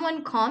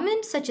someone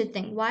comment such a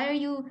thing? Why are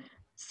you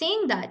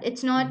saying that?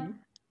 Mm-hmm.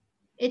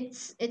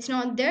 It's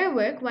not their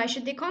work. Why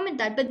should they comment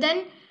that? But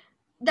then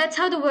that's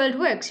how the world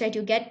works, right?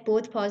 You get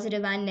both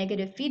positive and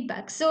negative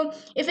feedback. So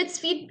if it's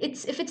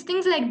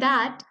things like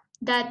that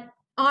that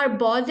are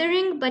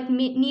bothering but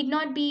need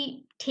not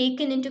be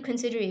taken into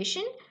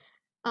consideration,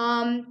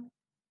 um,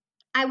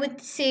 I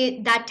would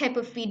say that type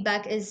of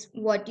feedback is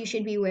what you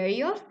should be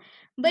wary of.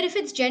 But if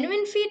it's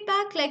genuine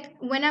feedback, like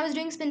when I was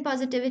doing spin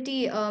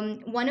positivity,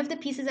 one of the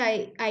pieces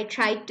I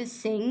tried to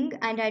sing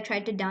and I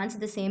tried to dance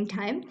at the same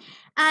time.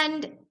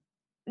 And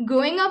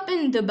growing up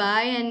in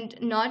Dubai and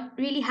not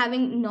really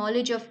having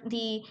knowledge of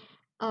the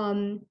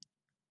um,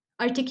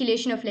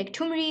 articulation of like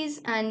tumris,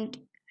 and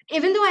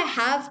even though I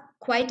have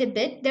quite a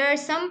bit, there are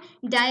some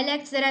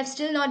dialects that I've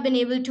still not been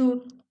able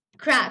to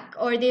crack,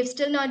 or they've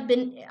still not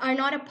been are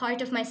not a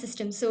part of my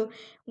system. So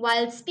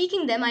while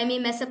speaking them, I may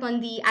mess up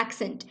on the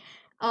accent.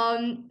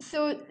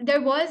 So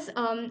there was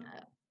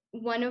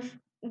one of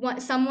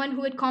someone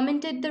who had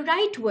commented the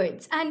right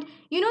words, and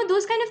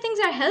those kind of things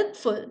are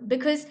helpful,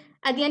 because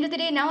at the end of the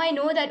day, now I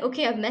know that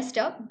okay, I've messed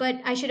up, but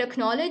I should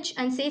acknowledge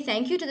and say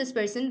thank you to this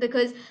person,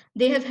 because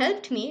they have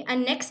helped me.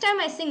 And next time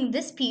I sing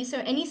this piece or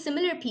any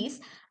similar piece,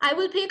 I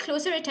will pay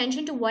closer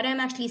attention to what I'm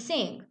actually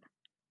saying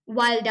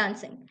while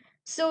dancing.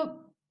 So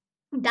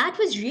that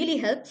was really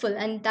helpful,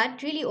 and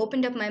that really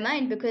opened up my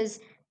mind, because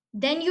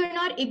then you're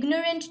not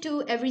ignorant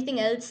to everything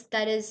else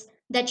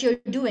that you're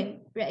doing,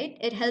 right?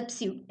 It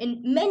helps you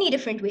in many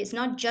different ways,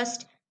 not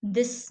just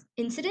this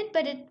incident,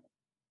 but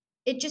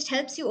it just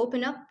helps you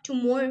open up to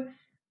more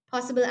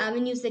possible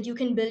avenues that you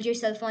can build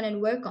yourself on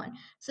and work on.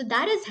 So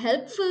that is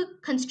helpful,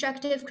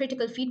 constructive,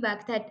 critical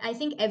feedback that I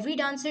think every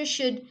dancer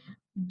should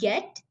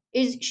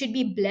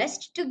be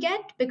blessed to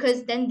get,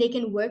 because then they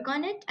can work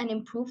on it and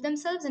improve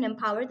themselves and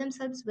empower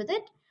themselves with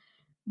it.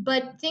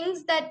 But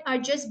things that are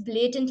just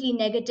blatantly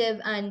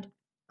negative and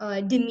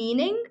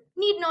demeaning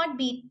need not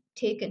be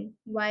taken.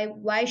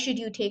 Why should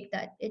you take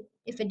that,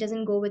 if it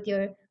doesn't go with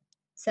your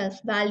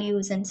self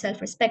values and self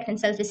respect and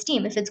self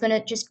esteem? If it's going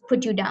to just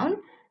put you down,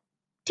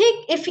 take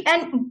if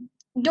and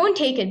don't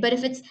take it. But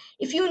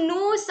if you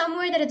know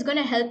somewhere that it's going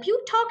to help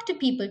you, talk to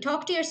people,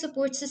 talk to your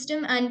support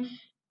system, and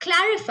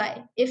clarify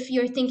if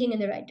you're thinking in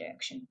the right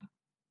direction.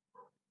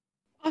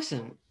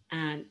 Awesome.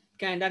 And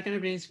that kind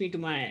of brings me to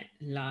my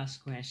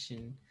last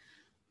question.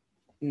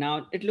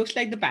 Now, it looks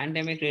like the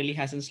pandemic really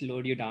hasn't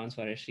slowed you down,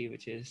 Swarashri,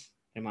 which is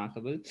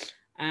remarkable.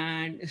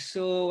 And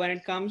so, when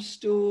it comes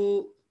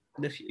to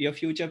your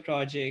future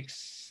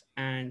projects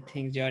and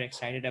things you're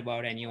excited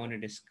about and you want to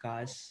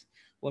discuss,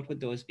 what would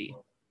those be?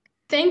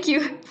 Thank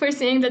you for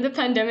saying that the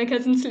pandemic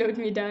hasn't slowed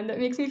me down. That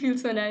makes me feel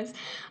so nice.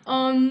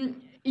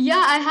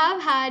 Yeah, I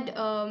have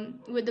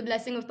had, with the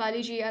blessing of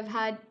Paliji, I've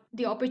had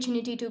the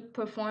opportunity to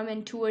perform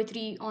in two or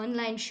three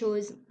online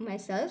shows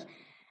myself,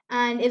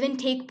 and even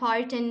take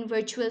part in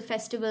virtual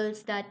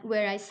festivals that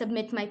where I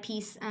submit my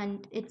piece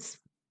and it's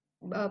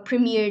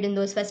premiered in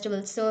those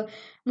festivals. So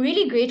I'm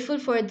really grateful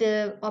for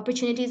the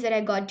opportunities that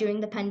I got during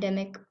the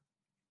pandemic.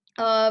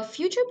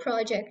 Future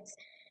projects.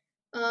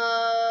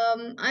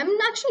 I'm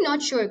actually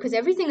not sure, because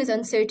everything is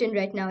uncertain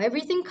right now.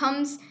 Everything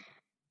comes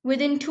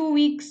within 2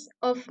 weeks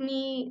of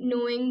me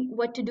knowing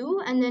what to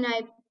do, and then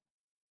I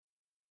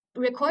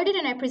record it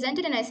and I present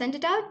it and I send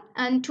it out,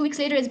 and 2 weeks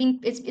later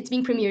it's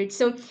being premiered.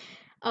 So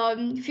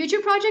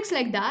future projects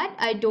like that,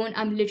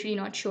 I'm literally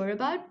not sure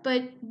about.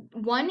 But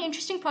one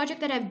interesting project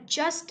that I've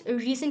just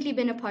recently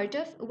been a part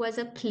of was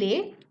a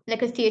play,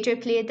 like a theater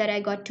play that I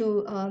got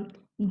to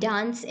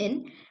dance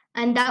in.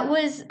 And that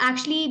was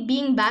actually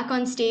being back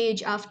on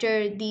stage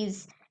after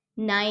these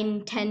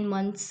 9-10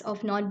 months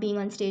of not being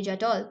on stage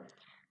at all.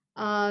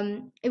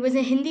 It was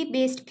a Hindi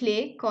based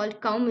play called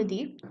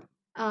Kaumudi.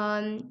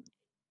 Um,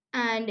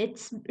 and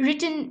it's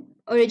written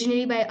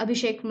originally by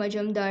Abhishek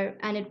Majumdar,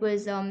 and it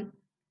was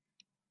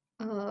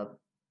uh,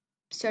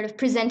 sort of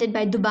presented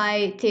by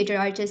Dubai theater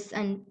artists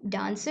and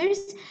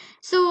dancers.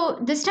 So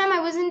this time I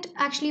wasn't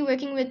actually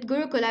working with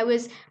Gurukul. I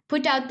was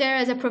put out there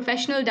as a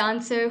professional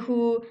dancer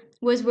who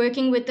was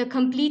working with a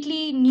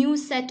completely new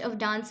set of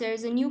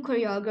dancers, a new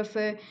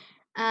choreographer,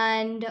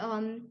 and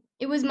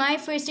it was my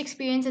first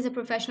experience as a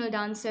professional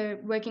dancer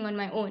working on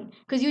my own.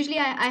 Because usually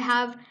I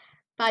have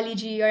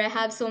Paliji or I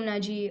have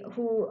Somnaji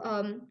who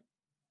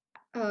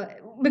uh,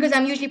 because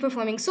I'm usually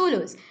performing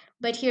solos.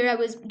 But here I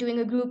was doing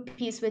a group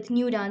piece with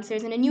new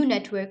dancers and a new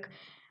network,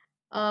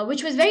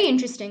 which was very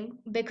interesting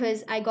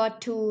because I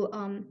got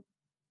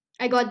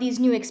these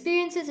new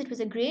experiences. It was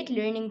a great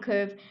learning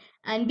curve,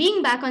 and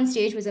being back on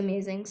stage was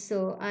amazing.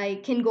 So I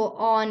can go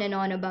on and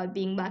on about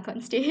being back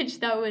on stage.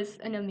 That was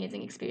an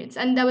amazing experience,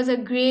 and that was a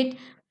great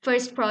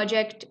first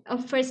project,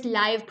 a first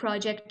live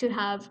project to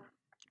have,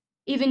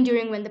 even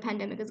during when the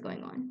pandemic is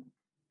going on.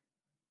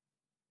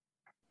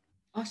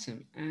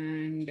 Awesome.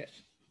 And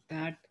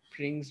that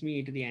brings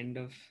me to the end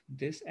of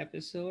this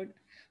episode.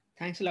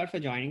 Thanks a lot for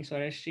joining,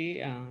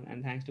 Swarashri,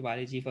 and thanks to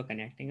Balaji for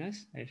connecting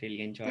us. I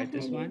really enjoyed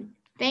this Definitely. one.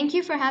 Thank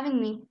you for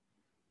having me.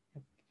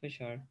 For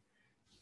sure.